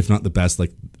 if not the best,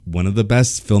 like one of the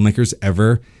best filmmakers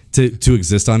ever to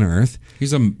exist on Earth.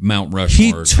 He's a Mount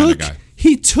Rushmore kind of guy.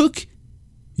 He took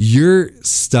your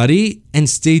study and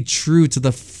stayed true to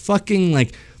the fucking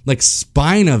like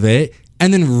spine of it,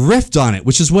 and then riffed on it,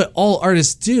 which is what all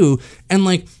artists do. And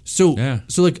like so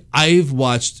like I've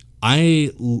watched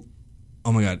oh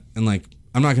my god, and like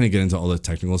I'm not gonna get into all the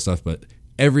technical stuff, but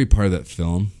every part of that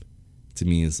film to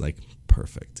me is like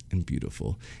perfect and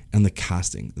beautiful, and the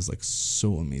casting is like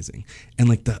so amazing, and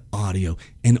like the audio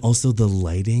and also the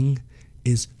lighting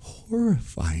is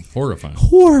horrifying.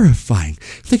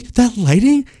 Like that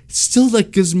lighting still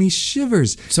like gives me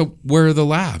shivers. So where are the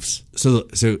laughs? So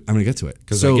I'm gonna get to it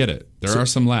Because I get it. There are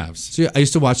some laughs. So yeah, I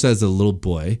used to watch that as a little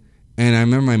boy, and I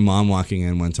remember my mom walking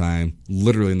in one time,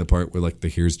 literally in the part where like the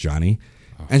Here's Johnny.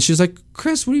 And she's like,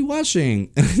 Chris, what are you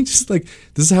watching? And I'm just like,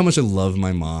 this is how much I love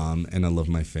my mom and I love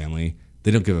my family.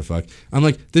 They don't give a fuck. I'm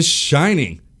like, The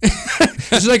Shining.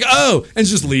 She's like, oh, and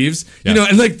she just leaves, you know,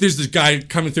 and like there's this guy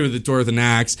coming through the door with an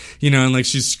axe, you know, and like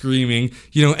she's screaming,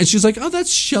 you know, and she's like, oh,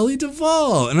 that's Shelley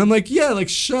Duvall. And I'm like, yeah, like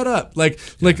shut up. Like,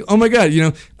 oh my God, you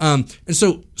know. And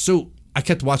so I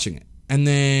kept watching it. And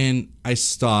then I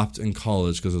stopped in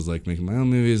college because I was like making my own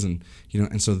movies, and you know,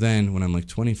 and so then when I'm like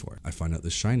 24, I find out The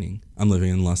Shining. I'm living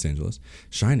in Los Angeles.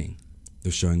 Shining,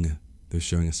 they're showing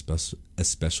a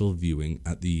special viewing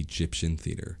at the Egyptian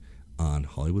Theater on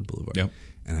Hollywood Boulevard. Yep.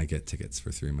 And I get tickets for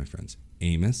 3 of my friends: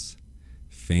 Amos,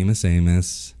 famous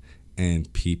Amos,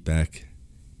 and Pete Beck,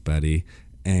 buddy,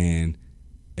 and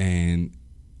I'm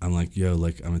like, yo,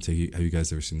 like I'm gonna take you. Have you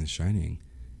guys ever seen The Shining?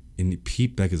 And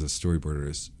Pete Beck is a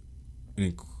storyboarder. An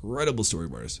incredible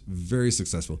storyboardist, very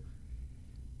successful.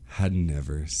 Had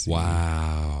never seen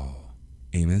Wow.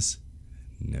 it. Amos,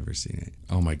 never seen it.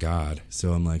 Oh my God.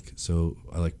 So I'm like,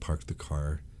 I like parked the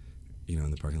car, you know,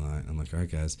 in the parking lot. I'm like, all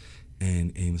right, guys.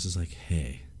 And Amos is like,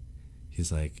 hey. He's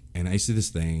like, and I used to do this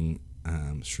thing,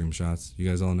 shroom shots. You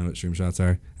guys all know what shroom shots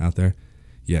are out there?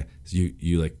 Yeah. So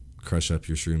you like crush up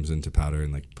your shrooms into powder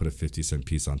and like put a 50-cent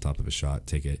piece on top of a shot,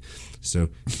 take it. So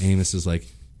Amos is like,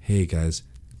 hey guys,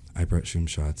 I brought shroom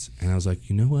shots. And I was like,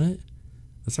 you know what?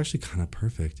 That's actually kind of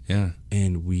perfect. Yeah.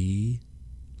 And we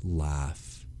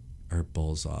laugh our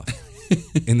balls off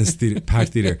in this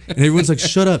packed theater. And everyone's like,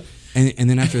 shut up. And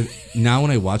then now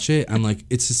when I watch it, I'm like,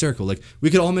 it's hysterical. Like we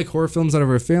could all make horror films out of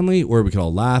our family, or we could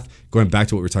all laugh. Going back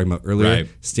to what we were talking about earlier, right.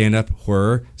 Stand-up,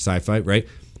 horror, sci-fi, right?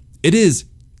 It is,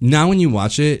 now when you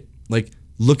watch it, like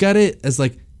look at it as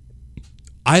like,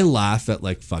 I laugh at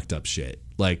like fucked up shit.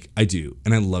 Like I do.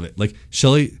 And I love it. Like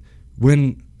Shelley,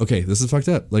 this is fucked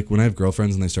up. Like when I have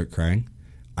girlfriends and they start crying,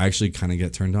 I actually kind of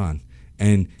get turned on.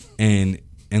 And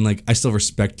like I still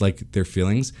respect like their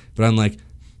feelings, but I'm like,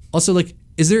 also like,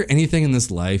 is there anything in this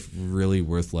life really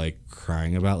worth like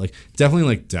crying about? Like definitely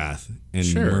like death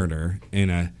and murder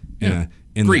in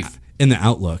grief in the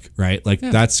outlook, right? Like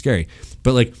that's scary.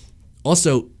 But like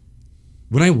also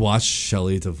when I watch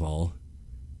Shelley Duvall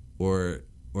or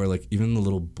like even The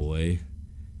Little Boy,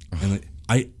 and like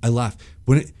I laugh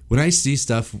when I see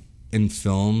stuff in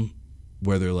film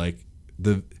where they're like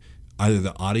either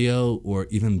the audio or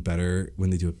even better when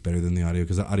they do it better than the audio,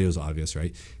 because the audio is obvious,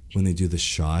 right? When they do the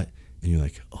shot and you're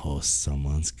like, oh,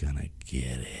 someone's gonna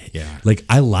get it. Yeah. Like,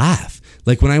 I laugh.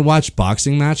 Like, when I watch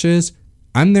boxing matches,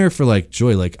 I'm there for like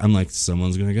joy. Like, I'm like,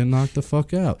 someone's gonna get knocked the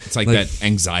fuck out. It's like that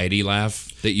anxiety laugh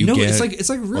that you get. No, it's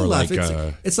like real laugh.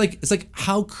 It's like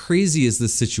how crazy is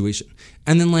this situation?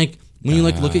 And then like when you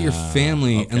like look at your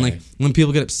family and like when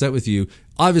people get upset with you,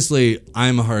 obviously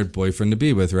I'm a hard boyfriend to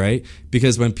be with, right?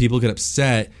 Because when people get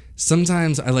upset,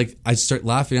 sometimes I start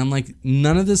laughing. I'm like,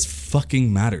 none of this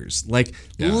fucking matters. Like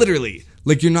literally,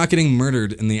 like you're not getting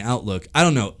murdered in the Outlook. I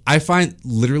don't know. I find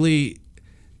literally,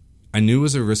 I knew it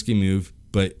was a risky move,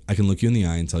 but I can look you in the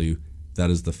eye and tell you that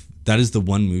is the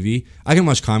one movie. I can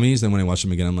watch comedies, and when I watch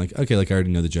them again, I'm like, okay, like I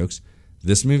already know the jokes.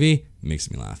 This movie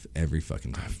makes me laugh every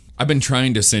fucking time. I've been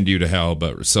trying to send you to hell,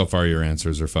 but so far your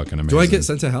answers are fucking amazing. Do I get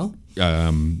sent to hell?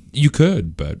 You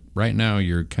could, but right now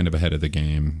you're kind of ahead of the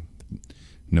game.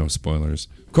 No spoilers.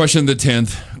 Question the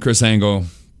 10th, Chris Engle.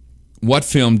 What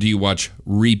film do you watch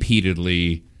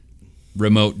repeatedly,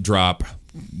 remote drop,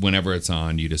 whenever it's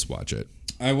on, you just watch it?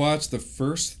 I watched the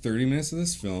first 30 minutes of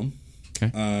this film.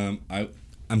 Okay.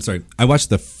 I'm sorry. I watched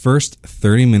the first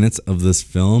 30 minutes of this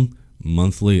film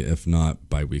monthly, if not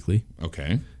bi-weekly.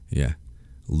 Okay. Yeah.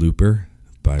 Looper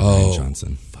by Rian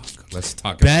Johnson. Fuck. Let's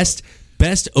talk Best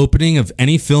opening of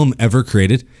any film ever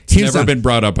created. It's never been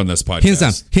brought up on this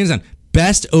podcast. Hands down.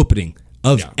 Best opening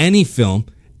of any film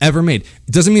ever made.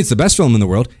 It doesn't mean it's the best film in the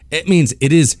world. It means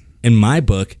it is, in my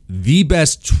book, the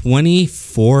best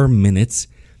 24 minutes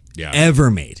ever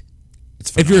made.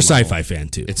 It's if you're a sci-fi fan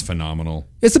too. It's phenomenal.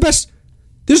 It's the best.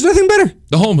 There's nothing better.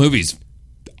 The whole movie's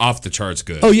off the charts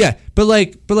good. Oh yeah, but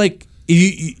like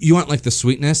you want like the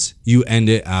sweetness, you end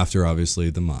it after obviously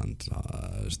the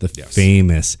montage, the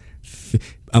famous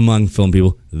among film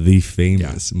people, the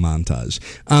famous montage.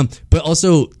 But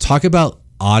also talk about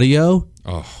audio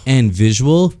and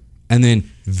visual, and then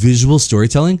visual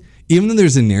storytelling. Even though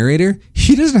there's a narrator,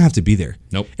 he doesn't have to be there.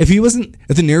 Nope. If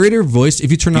the narrator voiced,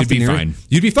 if you turn off the narrator,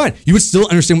 you'd be fine. You would still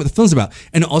understand what the film's about.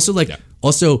 And also,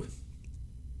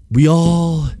 we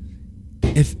all,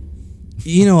 if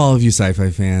you know, all of you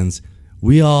sci-fi fans,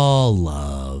 we all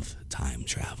love time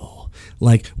travel.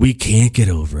 Like, we can't get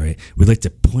over it. We like to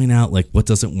point out like what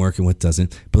doesn't work and what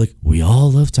doesn't. But like, we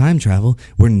all love time travel.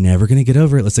 We're never gonna get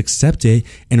over it. Let's accept it.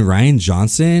 And Rian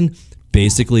Johnson,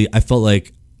 basically, I felt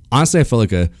like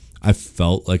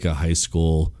a high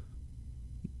school,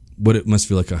 what it must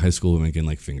feel like a high school woman getting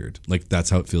like fingered. Like, that's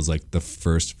how it feels like the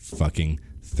first fucking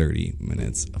 30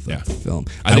 minutes of that film.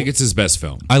 I think it's his best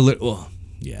film. I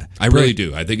really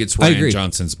do. I think it's Rian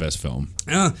Johnson's best film.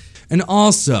 And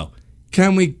also,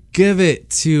 can we give it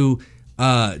to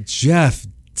Jeff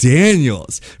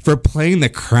Daniels for playing the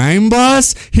crime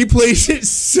boss? He plays it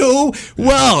so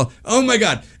well. Oh my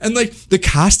God. And like the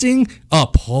casting,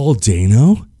 Paul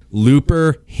Dano,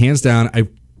 Looper, hands down. I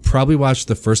probably watch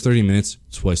the first 30 minutes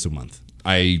twice a month.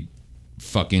 I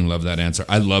fucking love that answer.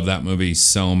 I love that movie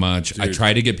so much. Dude. I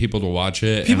try to get people to watch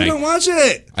it. People don't watch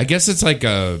it. I guess it's like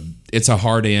it's a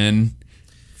hard in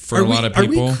for a lot of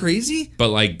people. Are we crazy? But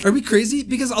like, are we crazy?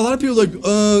 Because a lot of people are like,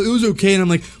 it was okay. And I'm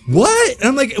like, what? And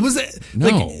I'm like, it was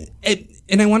no. Like,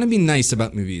 and I want to be nice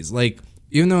about movies. Like,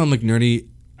 even though I'm like nerdy,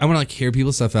 I want to like hear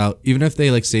people's stuff out. Even if they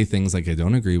like say things like I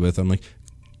don't agree with, I'm like,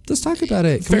 let's talk about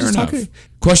it. Fair enough.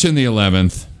 Question the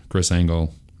 11th, Chris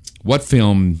Engle. What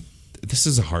film? This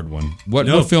is a hard one. What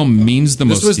film means the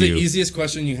most to you? This was the easiest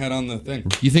question you had on the thing.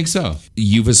 You think so?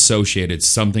 You've associated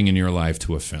something in your life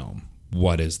to a film.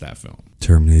 What is that film?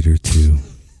 Terminator 2.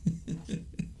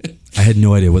 I had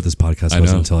no idea what this podcast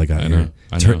was until I got here.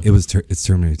 It's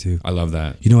Terminator 2. I love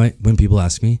that. You know what? When people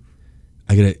ask me,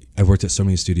 I've worked at so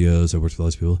many studios. I've worked with all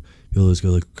these people. People always go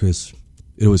like, Chris,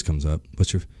 it always comes up.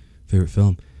 What's your favorite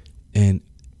film? And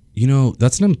you know,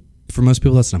 for most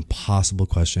people, that's an impossible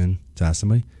question to ask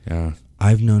somebody. Yeah.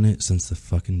 I've known it since the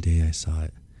fucking day I saw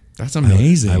it. That's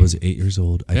amazing. I was 8 years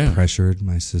old. I pressured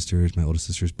my oldest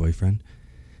sister's boyfriend.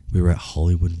 We were at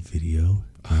Hollywood Video.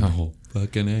 Oh,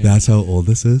 fucking A. That's how old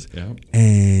this is. Yeah.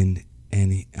 And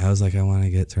I was like, I want to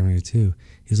get Terminator 2.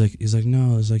 He's like,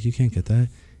 no. I was like, you can't get that.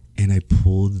 And I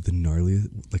pulled a gnarly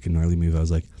move. I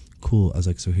was like, cool. I was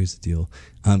like, so here's the deal.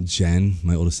 Jen,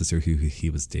 my oldest sister, who he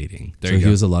was dating. He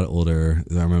was a lot older.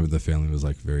 I remember the family was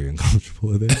like very uncomfortable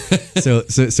with it.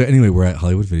 so anyway, we're at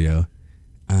Hollywood Video.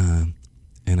 And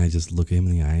I just look at him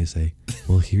in the eye and say,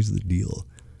 well, here's the deal.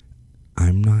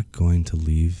 I'm not going to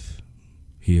leave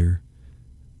here.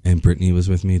 And Brittany was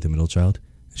with me, the middle child.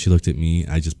 She looked at me.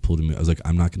 I just pulled him. I was like,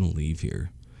 I'm not going to leave here.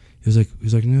 He was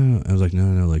like, no. I was like,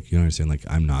 no. Like, you don't understand. Like,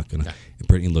 I'm not going to. Yeah. And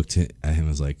Brittany looked at him and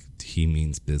was like, he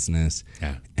means business.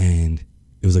 Yeah. And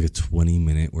it was like a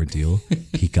 20-minute ordeal.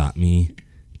 He got me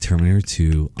Terminator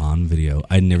 2 on video.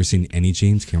 I'd never seen any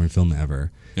James Cameron film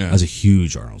ever. Yeah. I was a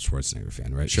huge Arnold Schwarzenegger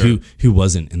fan, right? Sure. Who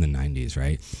wasn't in the 90s,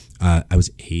 right? I was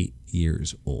 8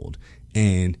 years old,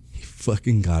 and he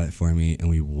fucking got it for me.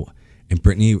 And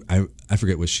Brittany, I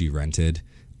forget what she rented.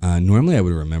 Normally I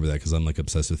would remember that because I'm like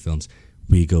obsessed with films.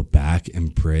 We go back,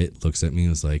 and Britt looks at me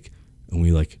and was like,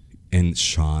 and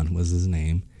Sean was his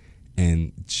name.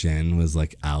 And Jen was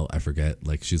like out, I forget,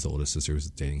 like she's the oldest sister, was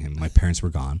dating him. My parents were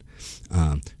gone.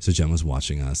 So Jen was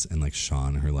watching us, and like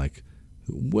Sean, her like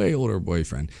way older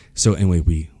boyfriend. So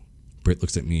anyway, Britt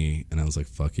looks at me, and I was like,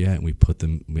 fuck yeah. And we put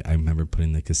them, I remember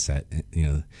putting the cassette,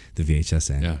 the VHS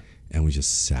in, and we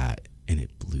just sat, and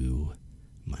it blew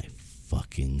my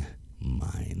fucking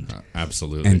mind.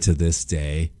 Absolutely. And to this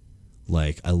day,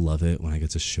 like, I love it when I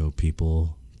get to show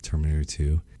people Terminator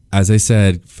 2. As I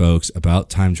said, folks, about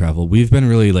time travel, we've been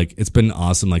really like, it's been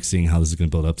awesome, like seeing how this is going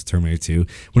to build up to Terminator 2.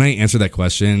 When I answered that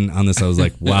question on this, I was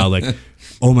like, wow, like,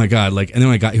 oh my God. Like, and then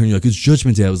when I got here and you're like, it's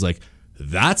Judgment Day, I was like,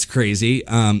 that's crazy.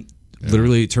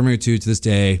 Literally Terminator 2 to this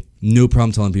day, no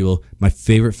problem telling people my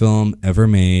favorite film ever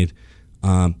made.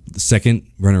 The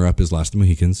second runner up is Last of the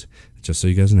Mohicans, just so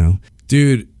you guys know.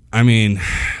 Dude, I mean,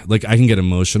 like, I can get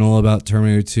emotional about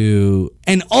Terminator 2.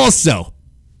 And also,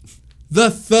 the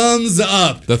thumbs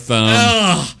up. The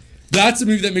thumb. That's a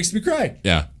movie that makes me cry.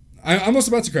 Yeah. I'm almost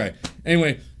about to cry.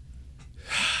 Anyway,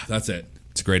 that's it.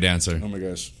 It's a great answer. Oh my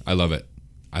gosh. I love it.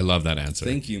 I love that answer.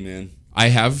 Thank you, man. I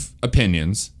have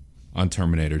opinions on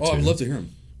Terminator 2. Oh, I'd love to hear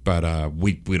them. But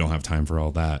we don't have time for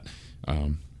all that.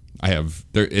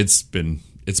 It's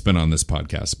been on this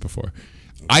podcast before.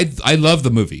 I love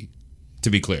the movie, to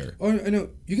be clear. Oh, I know.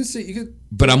 You can say you could.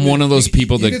 But I'm one of those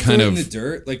people that kind of in the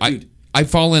dirt, like, dude. I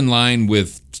fall in line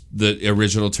with the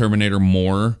original Terminator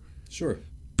more. Sure.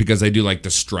 Because I do like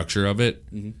the structure of it.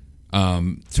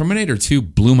 Mm-hmm. Terminator 2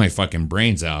 blew my fucking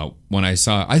brains out when I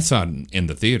saw it in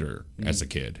the theater as a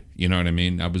kid. You know what I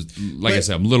mean? I was, I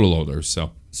said, I'm a little older,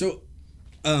 so. So,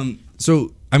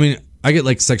 I mean, I get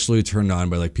like sexually turned on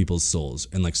by like people's souls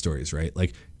and like stories, right?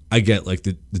 Like, I get like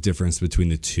the difference between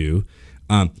the two.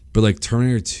 But like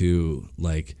Terminator 2,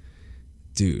 like,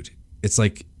 dude, it's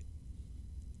like,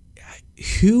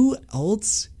 who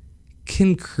else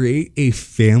can create a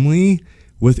family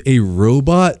with a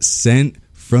robot sent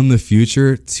from the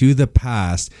future to the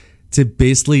past to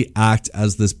basically act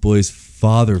as this boy's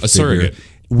father figure surrogate.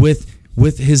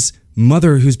 with his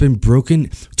mother who's been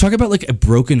broken? Talk about like a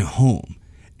broken home,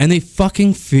 and they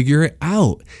fucking figure it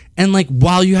out. And like,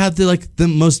 while you have the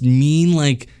most mean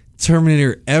like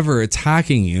Terminator ever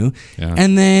attacking you,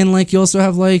 and then like you also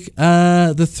have like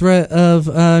the threat of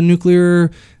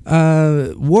nuclear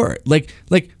war, like,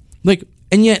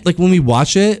 and yet like when we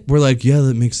watch it, we're like, yeah,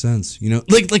 that makes sense, you know,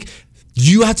 like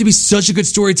you have to be such a good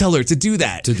storyteller to do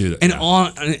that,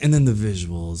 and then the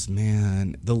visuals,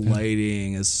 man, the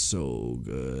lighting is so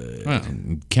good. Well,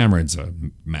 Cameron's a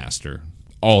master.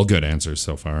 All good answers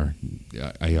so far.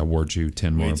 I award you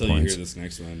 10 more points. Wait till you hear this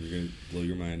next one. You're gonna blow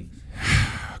your mind.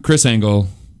 Chris Engle,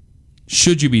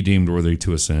 should you be deemed worthy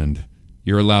to ascend,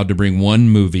 you're allowed to bring one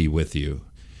movie with you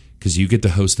because you get to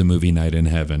host a movie night in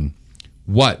heaven.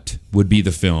 What would be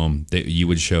the film that you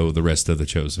would show the rest of the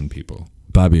chosen people?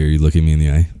 Bobby, are you looking me in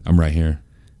the eye? I'm right here.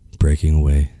 Breaking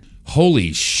Away.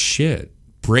 Holy shit.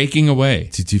 Breaking Away.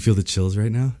 Do you feel the chills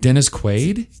right now? Dennis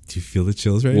Quaid? Do you feel the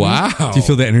chills right now? Wow. Do you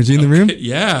feel the energy in the room?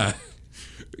 Yeah.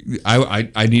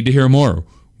 I need to hear more.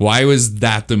 Why was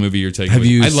that the movie you're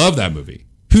taking? I love that movie.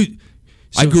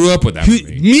 I grew up with that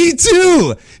movie. Me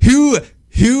too.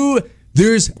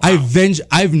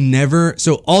 I've never,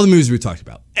 so all the movies we talked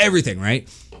about, everything, right?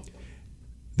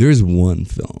 There's one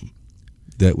film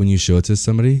that when you show it to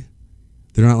somebody,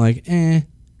 they're not like,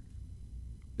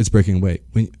 it's Breaking Away.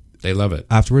 They love it.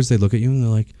 Afterwards, they look at you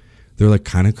and they're like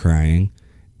kind of crying,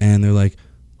 and they're like,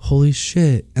 holy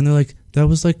shit. And they're like,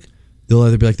 they'll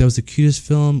either be like, that was the cutest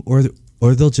film, or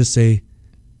they'll just say,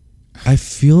 I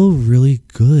feel really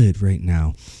good right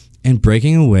now. And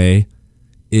Breaking Away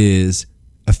is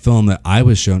a film that I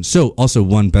was shown. So also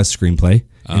won Best Screenplay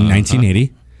in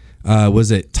 1980.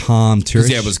 Was it Tom Tirich?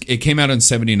 Yeah, it came out in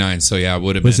 79, so yeah, it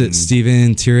would have been. Was it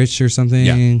Steven Tirich or something?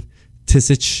 Yeah.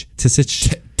 Tessic.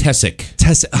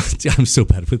 I'm so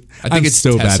bad with. I think it's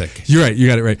so bad. You're right. You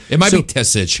got it right. It might be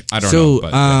Tessic. I don't know.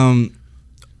 But,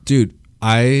 dude,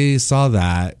 I saw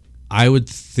that. I would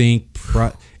think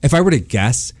if I were to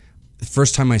guess, the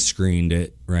first time I screened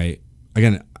it, right?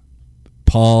 Again,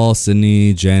 Paul,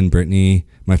 Sydney, Jen, Brittany,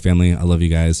 my family, I love you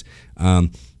guys.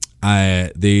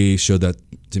 They showed that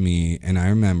to me, and I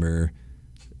remember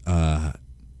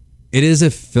it is a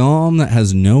film that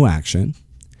has no action.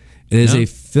 It is a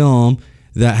film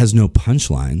that has no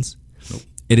punchlines. Nope.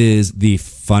 It is the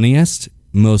funniest,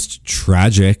 most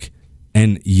tragic,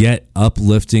 and yet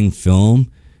uplifting film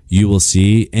you will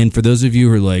see. And for those of you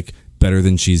who are like better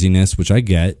than cheesiness, which I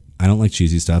get, I don't like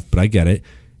cheesy stuff, but I get it.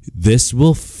 This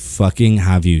will fucking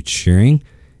have you cheering.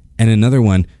 And another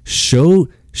one, show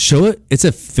it. It's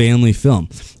a family film,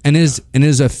 and it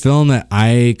is a film that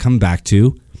I come back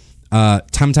to time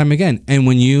and time again. And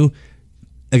when you,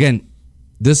 again,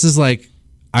 this is like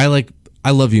I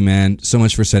love you, man, so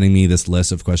much for sending me this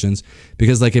list of questions,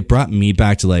 because like it brought me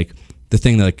back to like the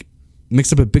thing that like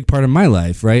makes up a big part of my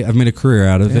life, right? I've made a career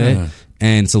out of it,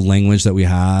 and it's a language that we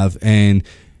have. And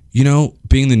you know,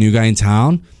 being the new guy in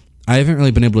town, I haven't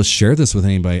really been able to share this with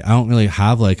anybody. I don't really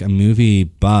have like a movie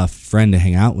buff friend to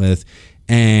hang out with.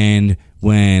 And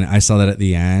when I saw that at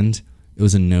the end, it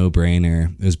was a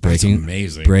no-brainer. It was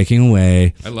breaking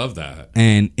away. I love that.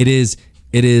 And it is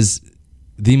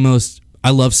the most, I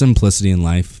love simplicity in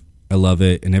life. I love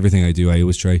it. And everything I do, I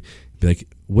always try to be like,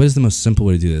 what is the most simple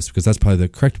way to do this? Because that's probably the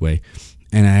correct way.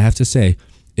 And I have to say,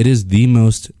 it is the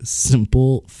most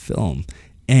simple film.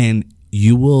 And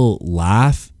you will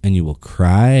laugh and you will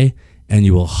cry and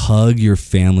you will hug your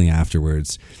family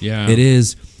afterwards. Yeah. It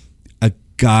is a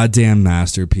goddamn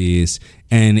masterpiece.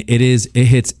 And it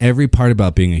hits every part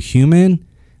about being a human,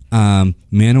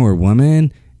 man or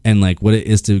woman, and like what it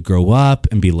is to grow up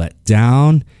and be let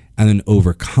down and then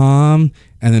overcome,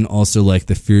 and then also like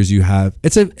the fears you have.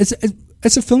 It's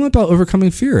a film about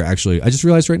overcoming fear, actually. I just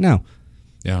realized right now.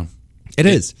 Yeah. It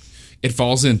is. It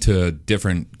falls into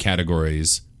different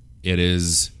categories. It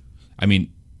is, I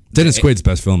mean, Dennis Quaid's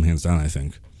best film, hands down, I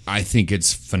think. I think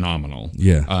it's phenomenal.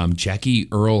 Yeah. Jackie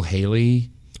Earle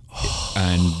Haley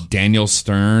and Daniel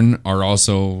Stern are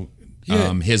also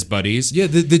his buddies. Yeah,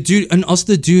 the dude, and also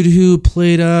the dude who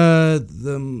played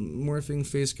the morphing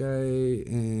face guy.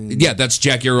 And Yeah, that's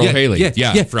Jackie Earle Haley.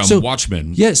 Yeah, from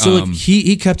Watchmen. Yeah, so like,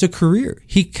 he kept a career.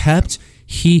 Because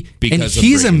and of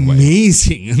he's Breaking Away.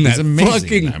 amazing in that amazing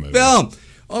fucking in that movie. film.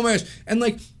 Oh my gosh. And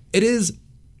like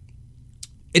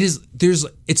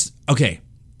it's okay.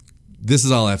 This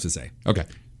is all I have to say. Okay.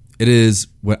 It is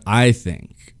what I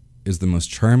think is the most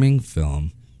charming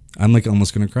film. I'm like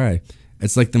almost going to cry.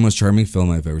 It's like the most charming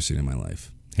film I've ever seen in my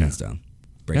life. Hands down.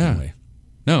 Breaking Away.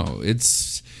 No,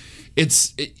 it's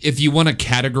if you want to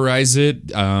categorize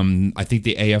it, I think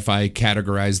the AFI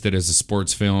categorized it as a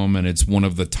sports film, and it's one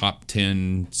of the top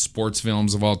 10 sports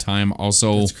films of all time.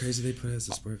 Also, It's crazy they put it as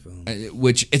a sport film.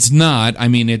 Which it's not. I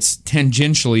mean, it's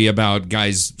tangentially about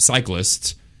guys,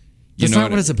 cyclists. That's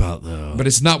not what it's about, though. But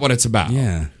it's not what it's about.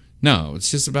 Yeah. No, it's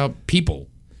just about people.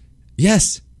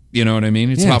 Yes. You know what I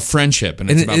mean? It's about friendship, and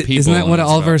it's about people. Isn't that what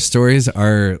all of our stories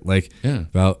are like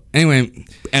about? Anyway.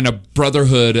 And a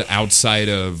brotherhood outside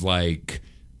of like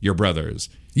your brothers.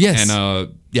 Yes.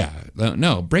 And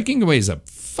no, Breaking Away is a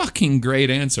fucking great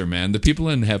answer, man. The people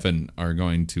in heaven are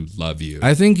going to love you.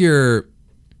 I think you're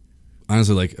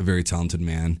honestly like a very talented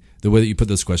man. The way that you put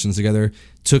those questions together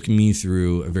took me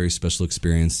through a very special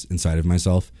experience inside of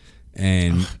myself.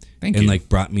 And Thank you. like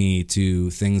brought me to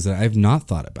things that I've not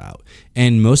thought about.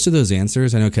 And most of those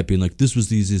answers I know kept being like, this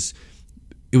was it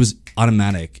was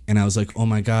automatic. And I was like, oh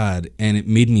my God. And it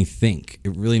made me think.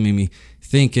 It really made me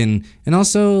think and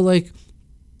also like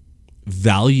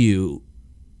value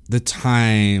the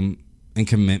time and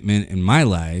commitment in my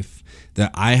life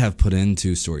that I have put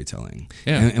into storytelling.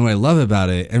 Yeah. And what I love about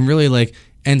it, and really like,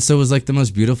 and so it was like the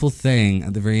most beautiful thing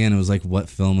at the very end. It was like, what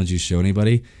film would you show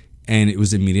anybody? And it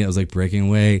was immediate. I was like Breaking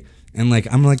Away, and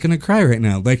like I'm like gonna cry right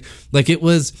now. Like it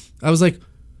was. I was like,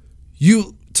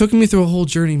 you took me through a whole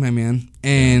journey, my man.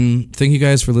 And thank you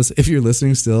guys for listening. If you're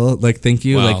listening still, like thank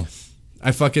you. Wow. Like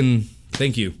I fucking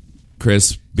thank you,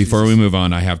 Chris. Before we move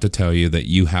on, I have to tell you that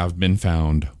you have been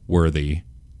found worthy.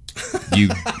 You,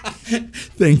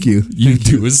 thank you. you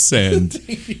do ascend.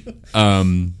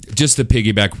 Just to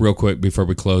piggyback real quick before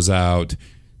we close out.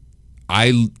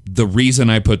 The reason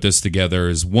I put this together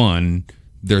is, one,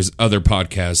 there's other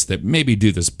podcasts that maybe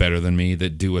do this better than me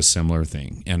that do a similar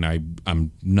thing. And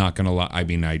I'm not going to lie. I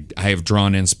mean, I have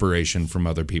drawn inspiration from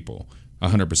other people,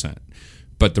 100%.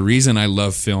 But the reason I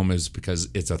love film is because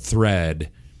it's a thread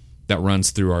that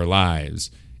runs through our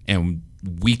lives. And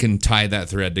we can tie that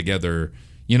thread together.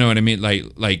 You know what I mean?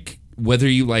 Like whether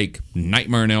you like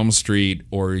Nightmare on Elm Street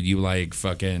or you like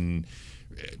fucking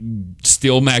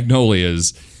Steel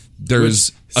Magnolias,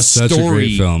 there's a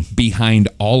story behind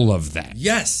all of that.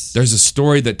 Yes. There's a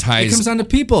story that ties it comes down to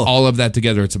people. all of that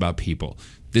together. It's about people.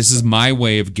 This is my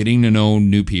way of getting to know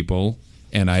new people,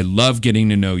 and I love getting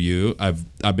to know you.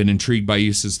 I've been intrigued by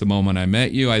you since the moment I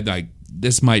met you.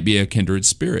 This might be a kindred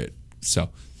spirit. So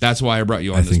that's why I brought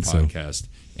you on this podcast,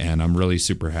 and I'm really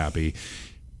super happy.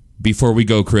 Before we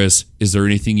go, Chris, is there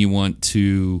anything you want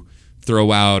to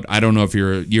throw out? I don't know if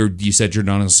you said you're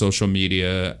not on social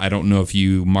media. I don't know if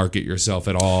you market yourself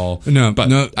at all. No, but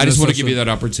no, I just no want to give you that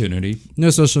opportunity.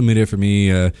 No social media for me.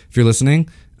 If you're listening,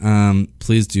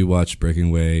 please do watch Breaking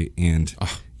Away, and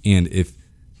if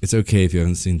it's okay if you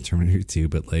haven't seen Terminator 2,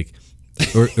 but like,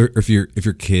 or if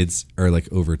your kids are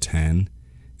like over 10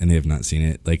 and they have not seen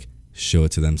it, like, show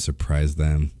it to them, surprise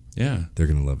them. Yeah, they're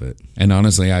gonna love it. And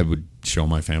honestly, I would show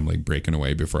my family Breaking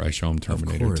Away before I show them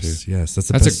Terminator 2. Yes, that's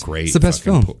a great. It's the best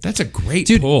film. Pull. That's a great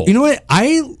dude. pull. You know what?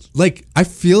 I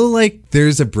feel like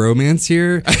there's a bromance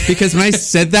here because when I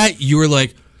said that, you were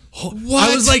like, "What?"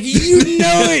 I was like, "You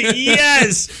know it?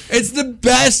 Yes, it's the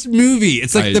best movie.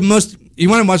 It's like the most." You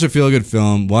want to watch a feel-good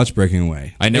film? Watch Breaking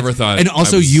Away. I never thought, and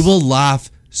also you will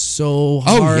laugh so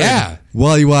hard. Oh yeah,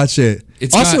 while you watch it.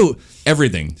 It's also got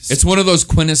everything. It's one of those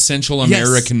quintessential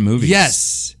American movies.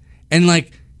 Yes, and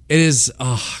like it is.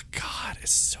 Oh God,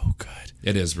 it's so good.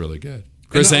 It is really good.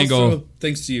 Chris Engle, also,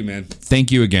 thanks to you, man.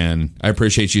 Thank you again. I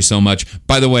appreciate you so much.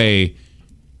 By the way,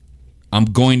 I'm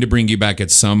going to bring you back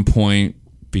at some point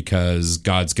because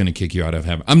God's going to kick you out of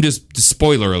heaven. I'm just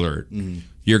spoiler alert.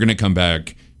 You're going to come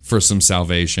back for some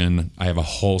salvation. I have a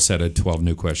whole set of 12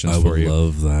 new questions for you. I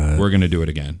love that. We're going to do it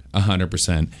again.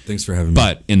 100%. Thanks for having me.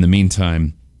 But in the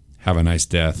meantime, have a nice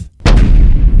death.